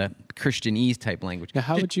of the Christianese type language. Now,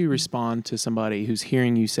 how would you respond to somebody who's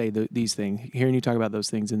hearing you say these things, hearing you talk about those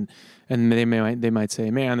things, and they might say,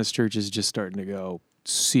 "Man, this church is just starting to go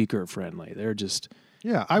seeker friendly. They're just."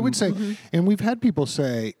 Yeah, I would say, and we've had people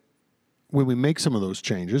say when we make some of those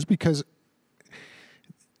changes, because,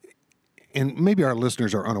 and maybe our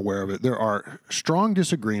listeners are unaware of it, there are strong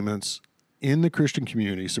disagreements in the Christian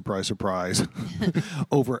community, surprise, surprise,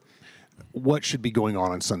 over what should be going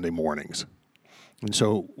on Sunday mornings. And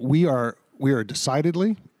so we are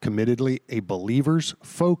decidedly, committedly a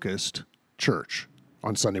believers-focused church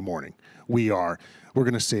on Sunday morning. We're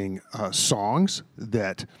going to sing songs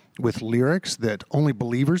with lyrics that only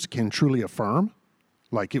believers can truly affirm.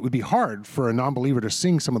 Like, it would be hard for a non-believer to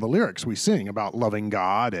sing some of the lyrics we sing about loving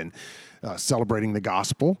God and celebrating the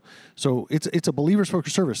gospel. So it's a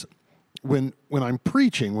believers-focused service. When we're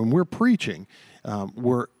preaching,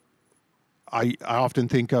 I often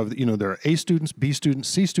think of, there are A students, B students,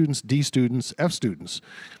 C students, D students, F students.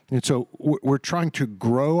 And so we're trying to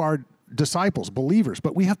grow our disciples, believers,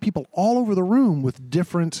 but we have people all over the room with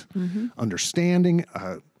different understanding,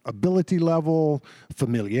 ability level,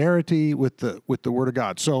 familiarity with the Word of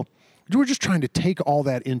God. So we're just trying to take all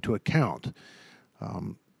that into account.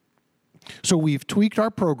 So we've tweaked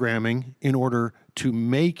our programming in order to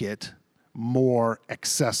make it more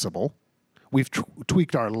accessible. We've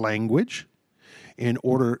tweaked our language in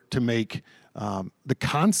order to make the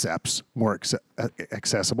concepts more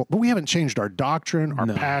accessible. But we haven't changed our doctrine, our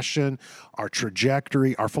passion, our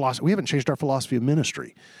trajectory, our philosophy. We haven't changed our philosophy of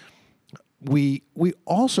ministry. We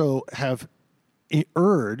also have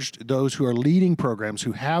urged those who are leading programs,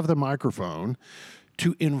 who have the microphone,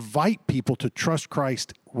 to invite people to trust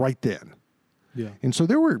Christ right then. Yeah. And so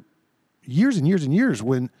there were years and years and years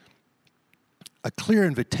when a clear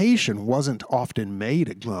invitation wasn't often made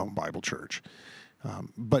at Glen Bible Church.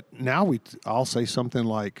 But now I'll say something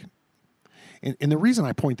like, and the reason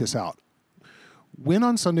I point this out, when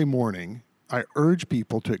on Sunday morning I urge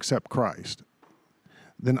people to accept Christ,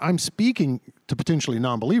 then I'm speaking to potentially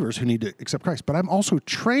non-believers who need to accept Christ, but I'm also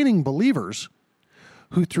training believers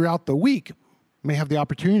who throughout the week may have the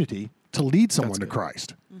opportunity to lead someone to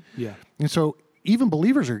Christ. Yeah. And so even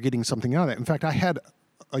believers are getting something out of that. In fact, I had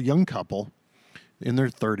a young couple in their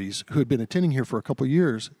 30s who had been attending here for a couple of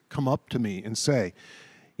years come up to me and say,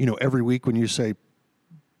 every week when you say,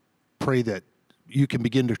 pray that you can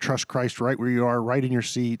begin to trust Christ right where you are, right in your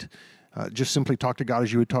seat, just simply talk to God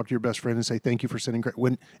as you would talk to your best friend and say, thank you for sending Christ.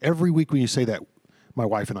 Every week when you say that, my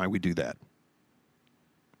wife and I, we do that,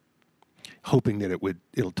 hoping that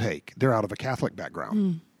it'll take. They're out of a Catholic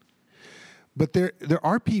background. But there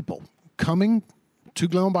are people coming to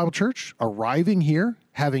Glen Bible Church, arriving here,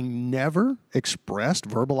 having never expressed,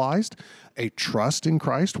 verbalized a trust in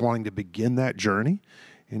Christ, wanting to begin that journey.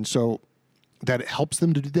 And so that it helps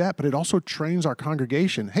them to do that, but it also trains our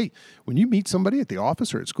congregation. Hey, when you meet somebody at the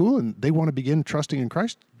office or at school and they want to begin trusting in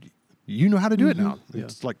Christ, you know how to do it now. Yeah.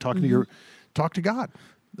 It's like talk to God.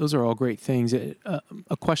 Those are all great things. The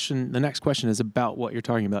next question is about what you're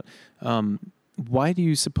talking about. Why do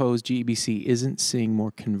you suppose GEBC isn't seeing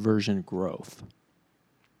more conversion growth?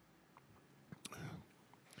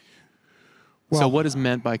 So what is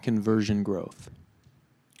meant by conversion growth?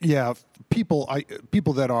 Yeah, people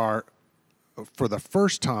that are, for the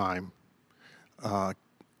first time,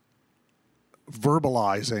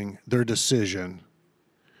 verbalizing their decision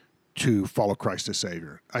to follow Christ as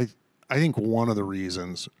Savior. I think one of the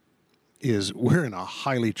reasons is we're in a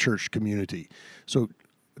highly church community. So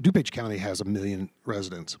DuPage County has 1 million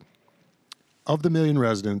residents. Of the 1 million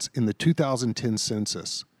residents in the 2010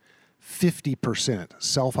 census, 50%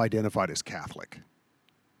 self-identified as Catholic.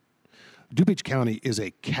 DuPage County is a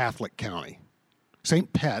Catholic county.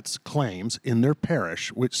 St. Pat's claims in their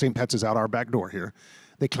parish, which St. Pat's is out our back door here,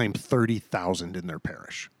 they claim 30,000 in their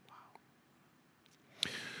parish.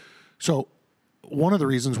 So one of the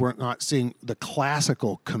reasons we're not seeing the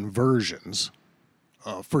classical conversions,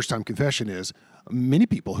 first-time confession, is many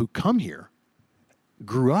people who come here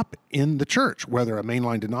grew up in the church, whether a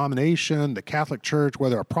mainline denomination, the Catholic Church,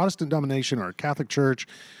 whether a Protestant denomination or a Catholic church.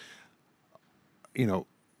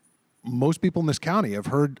 Most people in this county have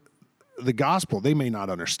heard the gospel. They may not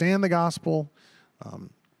understand the gospel.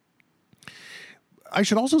 I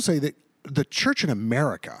should also say that the church in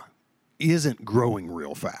America isn't growing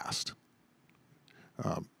real fast.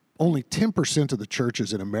 Only 10% of the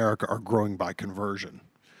churches in America are growing by conversion,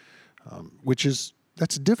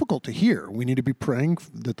 that's difficult to hear. We need to be praying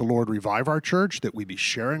that the Lord revive our church, that we be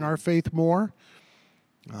sharing our faith more.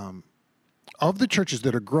 Of the churches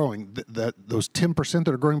that are growing, those 10%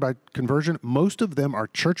 that are growing by conversion, most of them are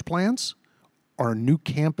church plants or new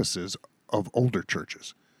campuses of older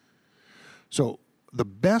churches. So the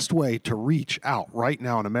best way to reach out right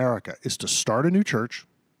now in America is to start a new church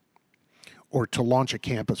or to launch a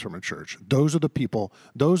campus from a church. Those are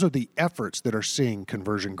the efforts that are seeing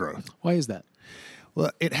conversion growth. Why is that?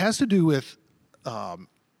 Well, it has to do with,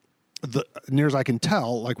 near as I can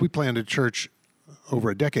tell, like we planted a church over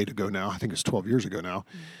a decade ago now. I think it's 12 years ago now.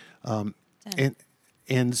 And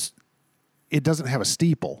it doesn't have a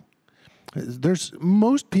steeple.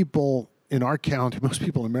 Most people in our county, most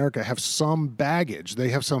people in America have some baggage. They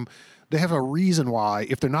have a reason why.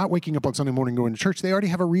 If they're not waking up on Sunday morning going to church, they already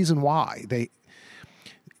have a reason why.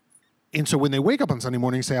 And so when they wake up on Sunday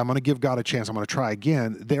morning and say, I'm going to give God a chance, I'm going to try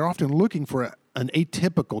again, they're often looking for an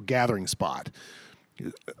atypical gathering spot,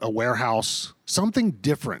 a warehouse, something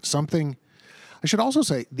different, something. I should also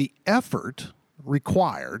say the effort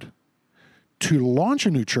required to launch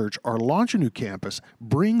a new church or launch a new campus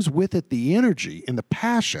brings with it the energy and the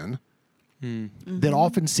passion that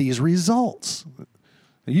often sees results.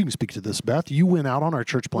 You can speak to this, Beth. You went out on our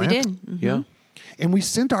church plant. We did. Mm-hmm. Yeah. And we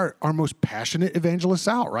sent our most passionate evangelists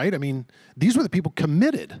out, right? I mean, these were the people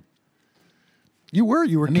committed. You were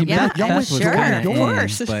committed. Yeah, Y'all went sure, door to of door.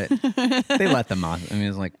 course. But they let the Maas. I mean,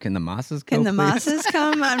 it's like, can the Maas's go? Can the please? Maas's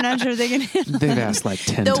come? I'm not sure they can handle They've asked like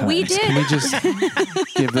 10 Though times. we did. Can we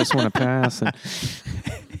just give this one a pass? And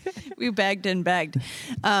We begged and begged.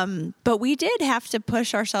 But we did have to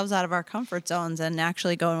push ourselves out of our comfort zones and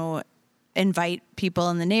actually go invite people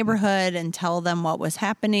in the neighborhood and tell them what was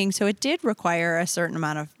happening. So it did require a certain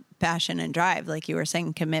amount of passion and drive, like you were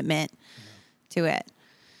saying, commitment to it.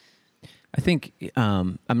 I think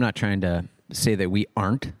I'm not trying to say that we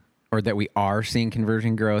aren't, or that we are seeing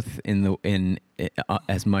conversion growth in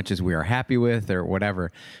as much as we are happy with or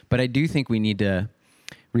whatever. But I do think we need to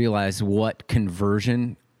realize what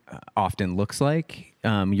conversion often looks like.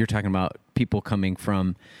 You're talking about people coming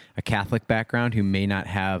from a Catholic background who may not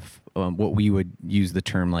have what we would use the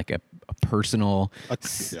term like a personal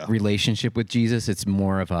relationship with Jesus. It's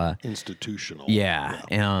more of a Institutional. Yeah.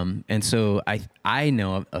 And so I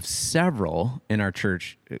know of several in our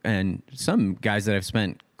church and some guys that I've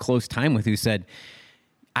spent close time with who said,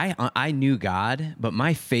 I knew God, but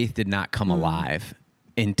my faith did not come alive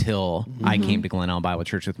until I came to Glen Ellyn Bible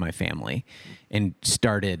Church with my family and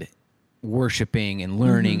started worshiping and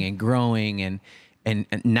learning and growing. And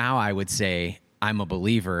now I would say I'm a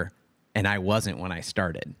believer, and I wasn't when I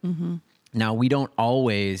started. Now, we don't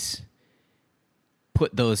always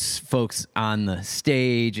put those folks on the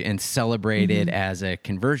stage and celebrate it as a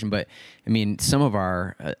conversion. But, I mean, some of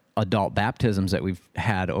our adult baptisms that we've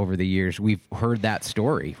had over the years, we've heard that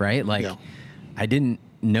story, right? Like, I didn't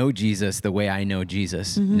know Jesus the way I know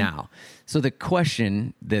Jesus now. So the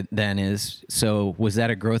question that then is, so was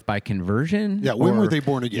that a growth by conversion? Yeah, when were they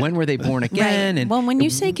born again? When were they born again? Right. And Well, when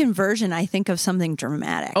you say conversion, I think of something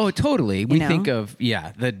dramatic. oh, totally. We know? think of,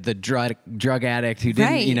 the drug addict who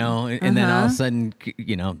didn't, Right. and then all of a sudden,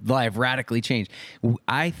 life radically changed.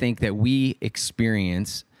 I think that we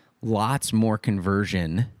experience lots more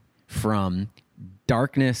conversion from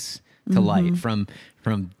darkness to light, from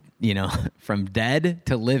from dead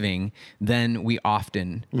to living than we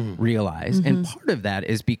often realize. And part of that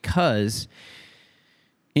is because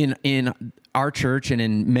in our church and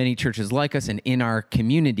in many churches like us and in our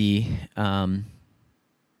community,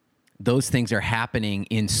 those things are happening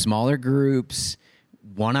in smaller groups,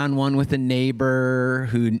 one-on-one with a neighbor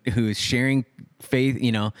who's sharing faith,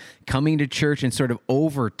 coming to church, and sort of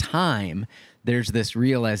over time, there's this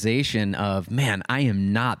realization of, man, I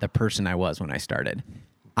am not the person I was when I started.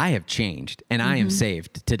 I have changed, and I am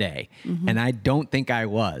saved today, and I don't think I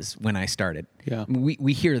was when I started. Yeah.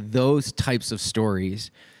 We hear those types of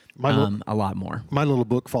stories a lot more. My little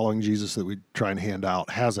book, Following Jesus, that we try and hand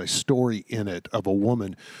out, has a story in it of a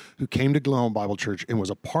woman who came to Glen Ellyn Bible Church and was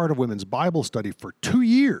a part of women's Bible study for 2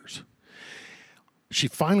 years. She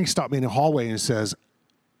finally stopped me in the hallway and says,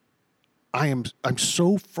 I'm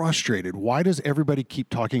so frustrated. Why does everybody keep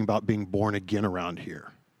talking about being born again around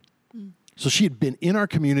here? So she had been in our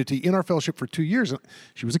community, in our fellowship for 2 years.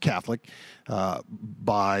 She was a Catholic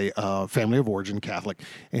by family of origin, Catholic.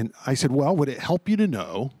 And I said, well, would it help you to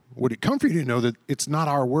know, would it comfort you to know that it's not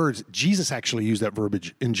our words? Jesus actually used that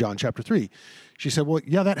verbiage in John chapter 3. She said, well,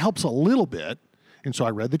 yeah, that helps a little bit. And so I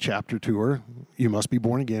read the chapter to her. You must be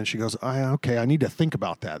born again. She goes, okay, I need to think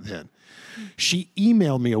about that then. She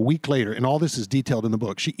emailed me a week later, and all this is detailed in the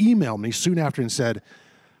book. She emailed me soon after and said,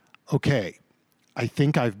 okay, I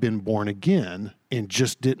think I've been born again and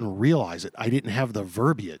just didn't realize it. I didn't have the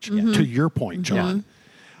verbiage, to your point, John.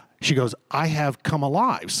 She goes, I have come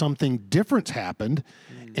alive. Something different's happened,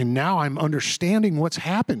 and now I'm understanding what's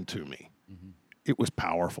happened to me. It was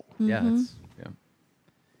powerful. Yeah.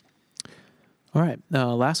 all right.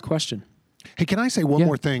 Last question. Hey, can I say one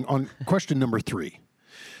more thing on question number 3?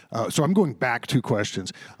 So I'm going back 2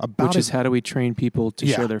 questions. Which is, how do we train people to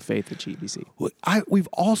share their faith at GBC?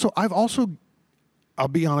 I'll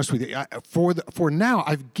be honest with you. For now,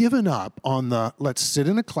 I've given up on the let's sit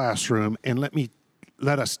in a classroom and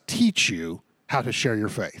let us teach you how to share your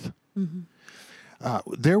faith.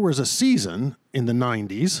 There was a season in the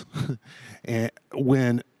 90s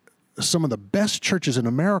when some of the best churches in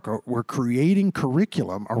America were creating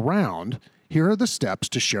curriculum around, here are the steps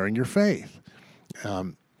to sharing your faith.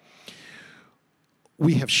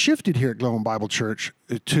 We have shifted here at Glen Ellyn Bible Church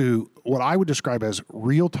to what I would describe as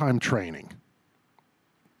real-time training.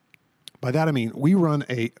 By that I mean we run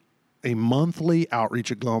a monthly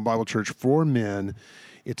outreach at Glen Ellyn Bible Church for men.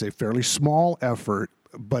 It's a fairly small effort,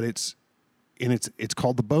 but it's and it's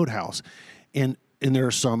called the Boathouse, and there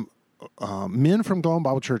are some men from Golden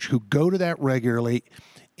Bible Church who go to that regularly,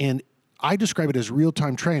 and I describe it as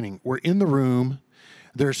real-time training. We're in the room.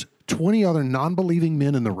 There's 20 other non-believing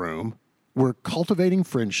men in the room. We're cultivating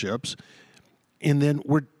friendships, and then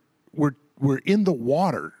we're in the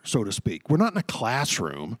water, so to speak. We're not in a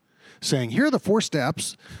classroom saying, here are the 4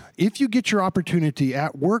 steps. If you get your opportunity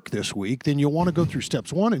at work this week, then you'll want to go through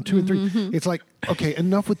steps 1 and 2 and 3. It's like, okay,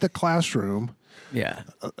 enough with the classroom. Yeah.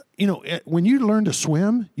 When you learn to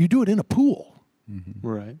swim, you do it in a pool.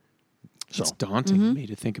 Right. So It's daunting to me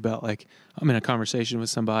to think about, like, I'm in a conversation with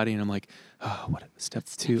somebody and I'm like, oh, what step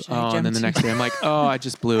 2? Should I Oh, and jump then the to- next day I'm like, oh, I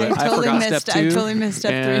just blew it. I totally forgot missed- step 2. I totally missed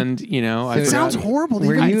step 3. And, I it forgot. sounds horrible. to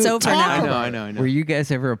Were even you- It's over talk now. I about it. know. Were you guys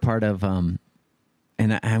ever a part of, and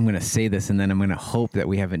I'm going to say this and then I'm going to hope that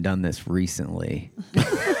we haven't done this recently.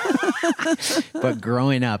 But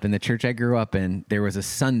growing up in the church I grew up in, there was a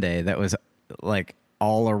Sunday that was like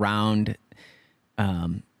all around,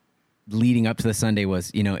 leading up to the Sunday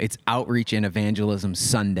was, it's outreach and evangelism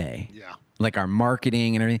Sunday. Yeah. Like our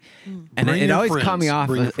marketing and everything. And Bring it your always friends. caught me off.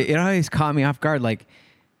 Bring your It always caught me off guard. Like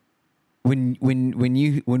when we're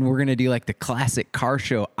going to do like the classic car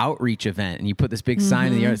show outreach event and you put this big sign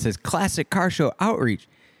in the yard that says classic car show outreach.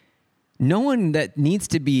 No one that needs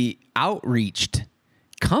to be outreached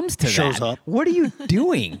comes to Shows that. up. What are you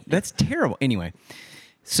doing? That's terrible. Anyway,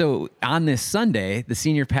 so on this Sunday, the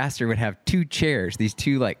senior pastor would have 2 chairs, these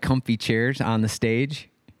 2 like comfy chairs on the stage.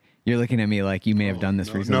 You're looking at me like you may have done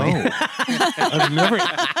this recently. No. I've never.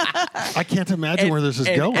 I can't imagine where this is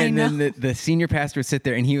going. And then the senior pastor would sit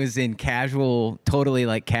there and he was in casual, totally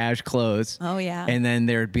like cash clothes. Oh, yeah. And then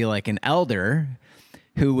there would be like an elder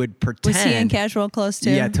who would pretend. Was he in casual clothes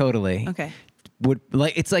too? Yeah, totally. Okay.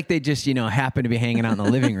 It's like they just, happen to be hanging out in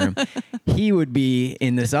the living room. He would be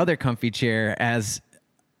in this other comfy chair as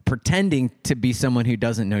pretending to be someone who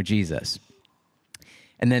doesn't know Jesus.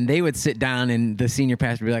 And then they would sit down and the senior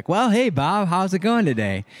pastor would be like, well, hey, Bob, how's it going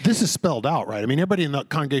today? This is spelled out, right? I mean, everybody in the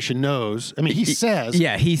congregation knows. I mean, he says.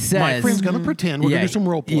 Yeah, he says. My friend's going to pretend. We're going to do some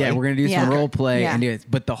role play. Yeah, we're going to do some Yeah. role play. Yeah. And do it.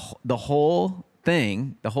 But the whole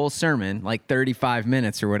thing, the whole sermon, like 35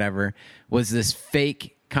 minutes or whatever, was this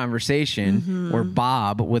fake conversation where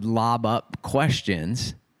Bob would lob up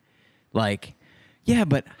questions like, yeah,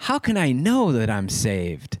 but how can I know that I'm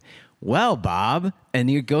saved? Well, Bob, and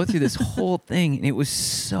you go through this whole thing, and it was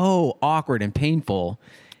so awkward and painful,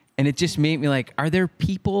 and it just made me like, are there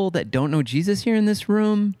people that don't know Jesus here in this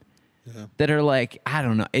room that are like, I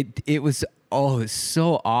don't know, it was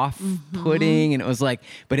so off-putting, and it was like,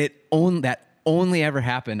 but that only ever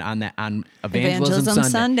happened on Evangelism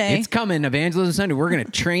Sunday. It's coming, Evangelism Sunday. We're going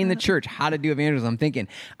to train the church how to do evangelism. I'm thinking,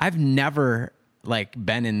 I've never like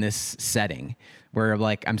been in this setting where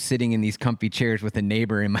like I'm sitting in these comfy chairs with a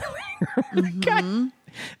neighbor in my living room.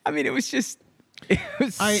 I mean, it was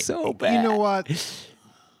so bad. You know what?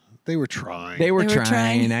 They were trying. They were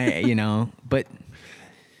trying. But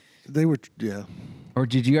They were, yeah. or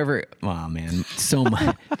did you ever? Oh man, so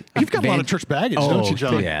much. You've got a lot of church baggage, don't you,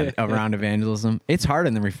 John? Yeah, around evangelism. It's hard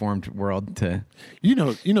in the Reformed world to. You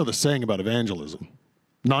know the saying about evangelism.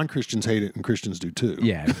 Non-Christians hate it, and Christians do too.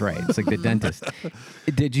 Yeah, right. It's like the dentist.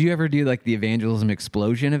 Did you ever do like the evangelism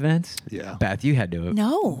explosion events? Yeah. Beth, you had to.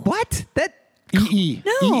 No. What? That. EE.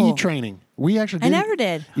 No. EE training. We actually I did never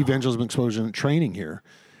did. evangelism explosion training here.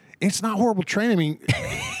 It's not horrible training. I mean,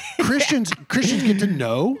 Christians get to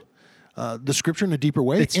know the scripture in a deeper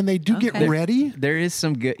way, and they do get Okay. ready. There is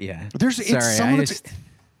some good. Yeah. It's Sorry, some I of the just.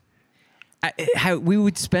 We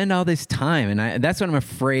would spend all this time, and that's what I'm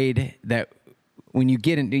afraid that when you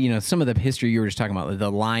get into, some of the history you were just talking about,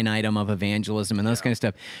 the line item of evangelism and those kind of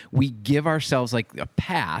stuff, we give ourselves like a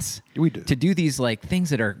pass We do. to do these like things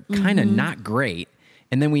that are kind of not great.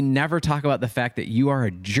 And then we never talk about the fact that you are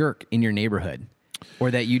a jerk in your neighborhood,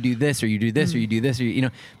 or that you do this, or you do this, or you do this,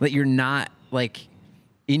 or, that you're not like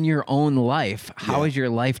in your own life. How has your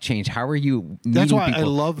life changed? How are you meeting That's why people? I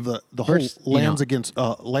love the First, whole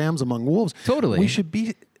lambs among wolves. Totally. We should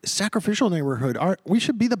be sacrificial neighborhood. We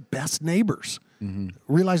should be the best neighbors,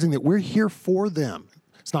 realizing that we're here for them.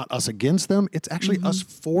 It's not us against them. It's actually us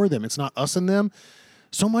for them. It's not us and them.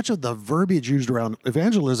 So much of the verbiage used around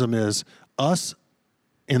evangelism is us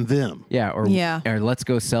and them. or let's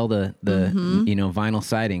go sell the vinyl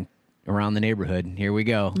siding around the neighborhood. Here we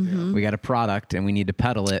go. We got a product and we need to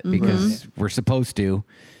peddle it because we're supposed to.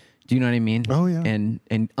 Do you know what I mean? Oh, yeah.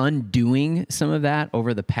 And undoing some of that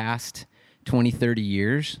over the past 20, 30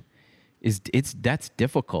 years that's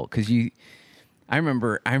difficult because I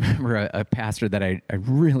remember a pastor that I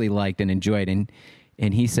really liked and enjoyed,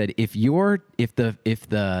 and he said if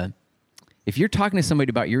the If you're talking to somebody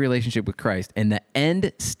about your relationship with Christ and the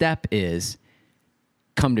end step is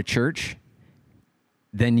come to church,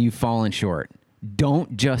 then you've fallen short.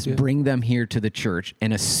 Don't just bring them here to the church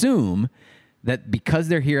and assume that because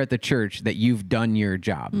they're here at the church that you've done your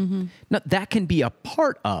job. Now, that can be a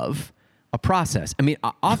part of a process. I mean,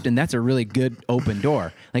 often that's a really good open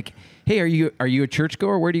door. Like, hey, are you a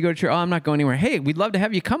churchgoer? Where do you go to church? Oh, I'm not going anywhere. Hey, we'd love to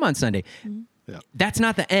have you come on Sunday. Yeah. That's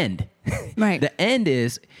not the end. Right. The end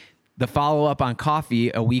is the follow-up on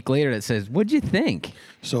coffee a week later that says, what'd you think?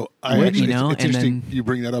 So it's interesting you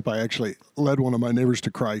bring that up. I actually led one of my neighbors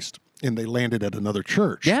to Christ, and they landed at another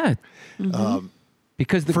church. Yeah.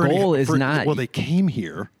 Because the goal is not... Well, they came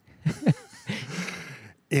here,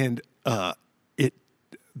 and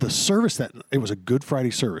the service it was a Good Friday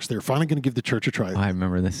service. They were finally going to give the church a try. I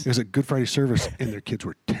remember this. It was a Good Friday service, and their kids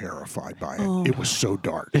were terrified by it. It was so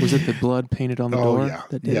dark. Was it the blood painted on the door? Yeah.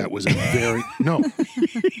 Yeah, it was a very... No,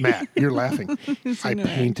 Matt, you're laughing. I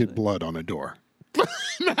painted blood on a door.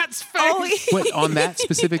 Matt's face. Oh, Wait, on that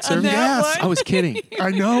specific service? Yes. I was kidding. I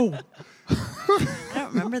know. I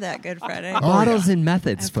don't remember that Good Friday. Models and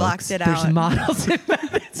methods, I blocked folks. it There's out. models and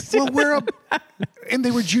methods. Well, and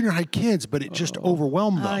they were junior high kids, but it just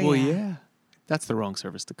overwhelmed them. Oh, Well, yeah. yeah. That's the wrong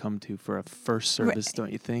service to come to for a first service,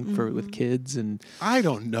 don't you think? For with kids and I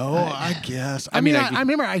don't know. I guess. I mean, mean, I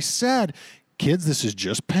remember I said, "Kids, this is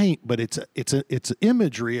just paint, but it's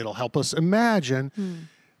imagery. It'll help us imagine."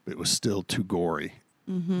 But it was still too gory.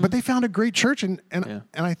 But they found a great church, and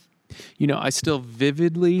I. I still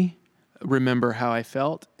vividly remember how I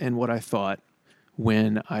felt and what I thought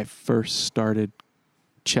when I first started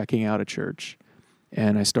checking out a church,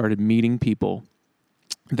 and I started meeting people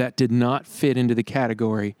that did not fit into the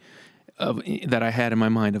category that I had in my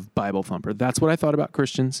mind of Bible thumper. That's what I thought about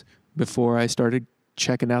Christians before I started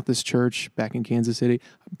checking out this church back in Kansas City.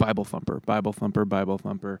 Bible thumper, Bible thumper, Bible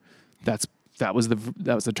thumper. That was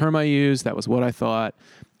the term I used. That was what I thought.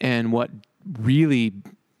 And what really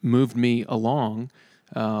moved me along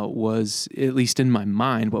was, at least in my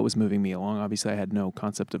mind, what was moving me along. Obviously, I had no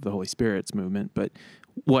concept of the Holy Spirit's movement, but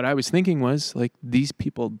what I was thinking was, like, these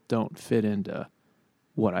people don't fit into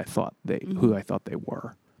what I thought who I thought they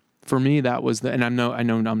were. For me, that was and I know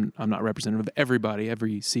I'm not representative of everybody,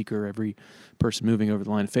 every seeker, every person moving over the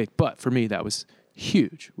line of faith. But for me, that was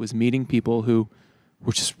huge. Was meeting people who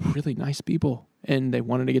were just really nice people, and they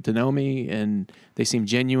wanted to get to know me, and they seemed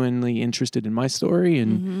genuinely interested in my story,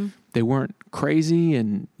 and they weren't crazy,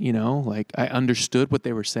 and like, I understood what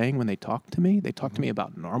they were saying when they talked to me. They talked to me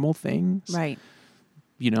about normal things, Right.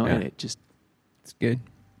 And it just It's good.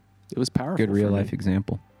 it was powerful. Good real for me. life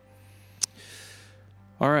example.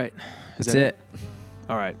 All right. That's it.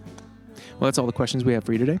 All right. Well, that's all the questions we have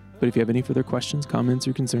for you today. But if you have any further questions, comments,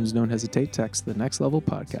 or concerns, don't hesitate. Text the Next Level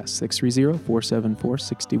Podcast,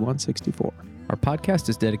 630-474-6164. Our podcast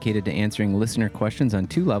is dedicated to answering listener questions on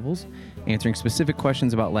 2 levels, answering specific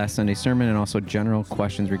questions about last Sunday's sermon, and also general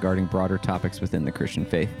questions regarding broader topics within the Christian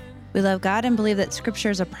faith. We love God and believe that Scripture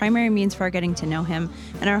is a primary means for our getting to know Him,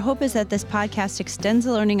 and our hope is that this podcast extends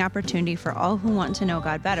the learning opportunity for all who want to know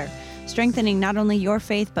God better, strengthening not only your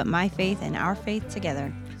faith, but my faith and our faith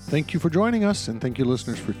together. Thank you for joining us, and thank you,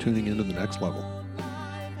 listeners, for tuning into The Next Level.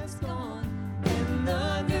 Has gone, and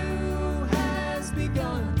the new has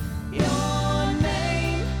begun. Your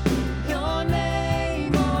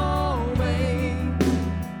name always.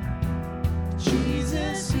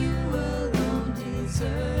 Jesus, you alone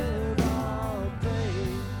deserve our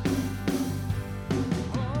praise.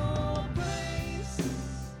 All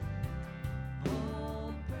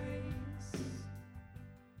praise.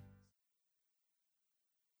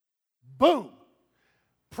 Boom!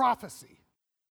 Prophecy.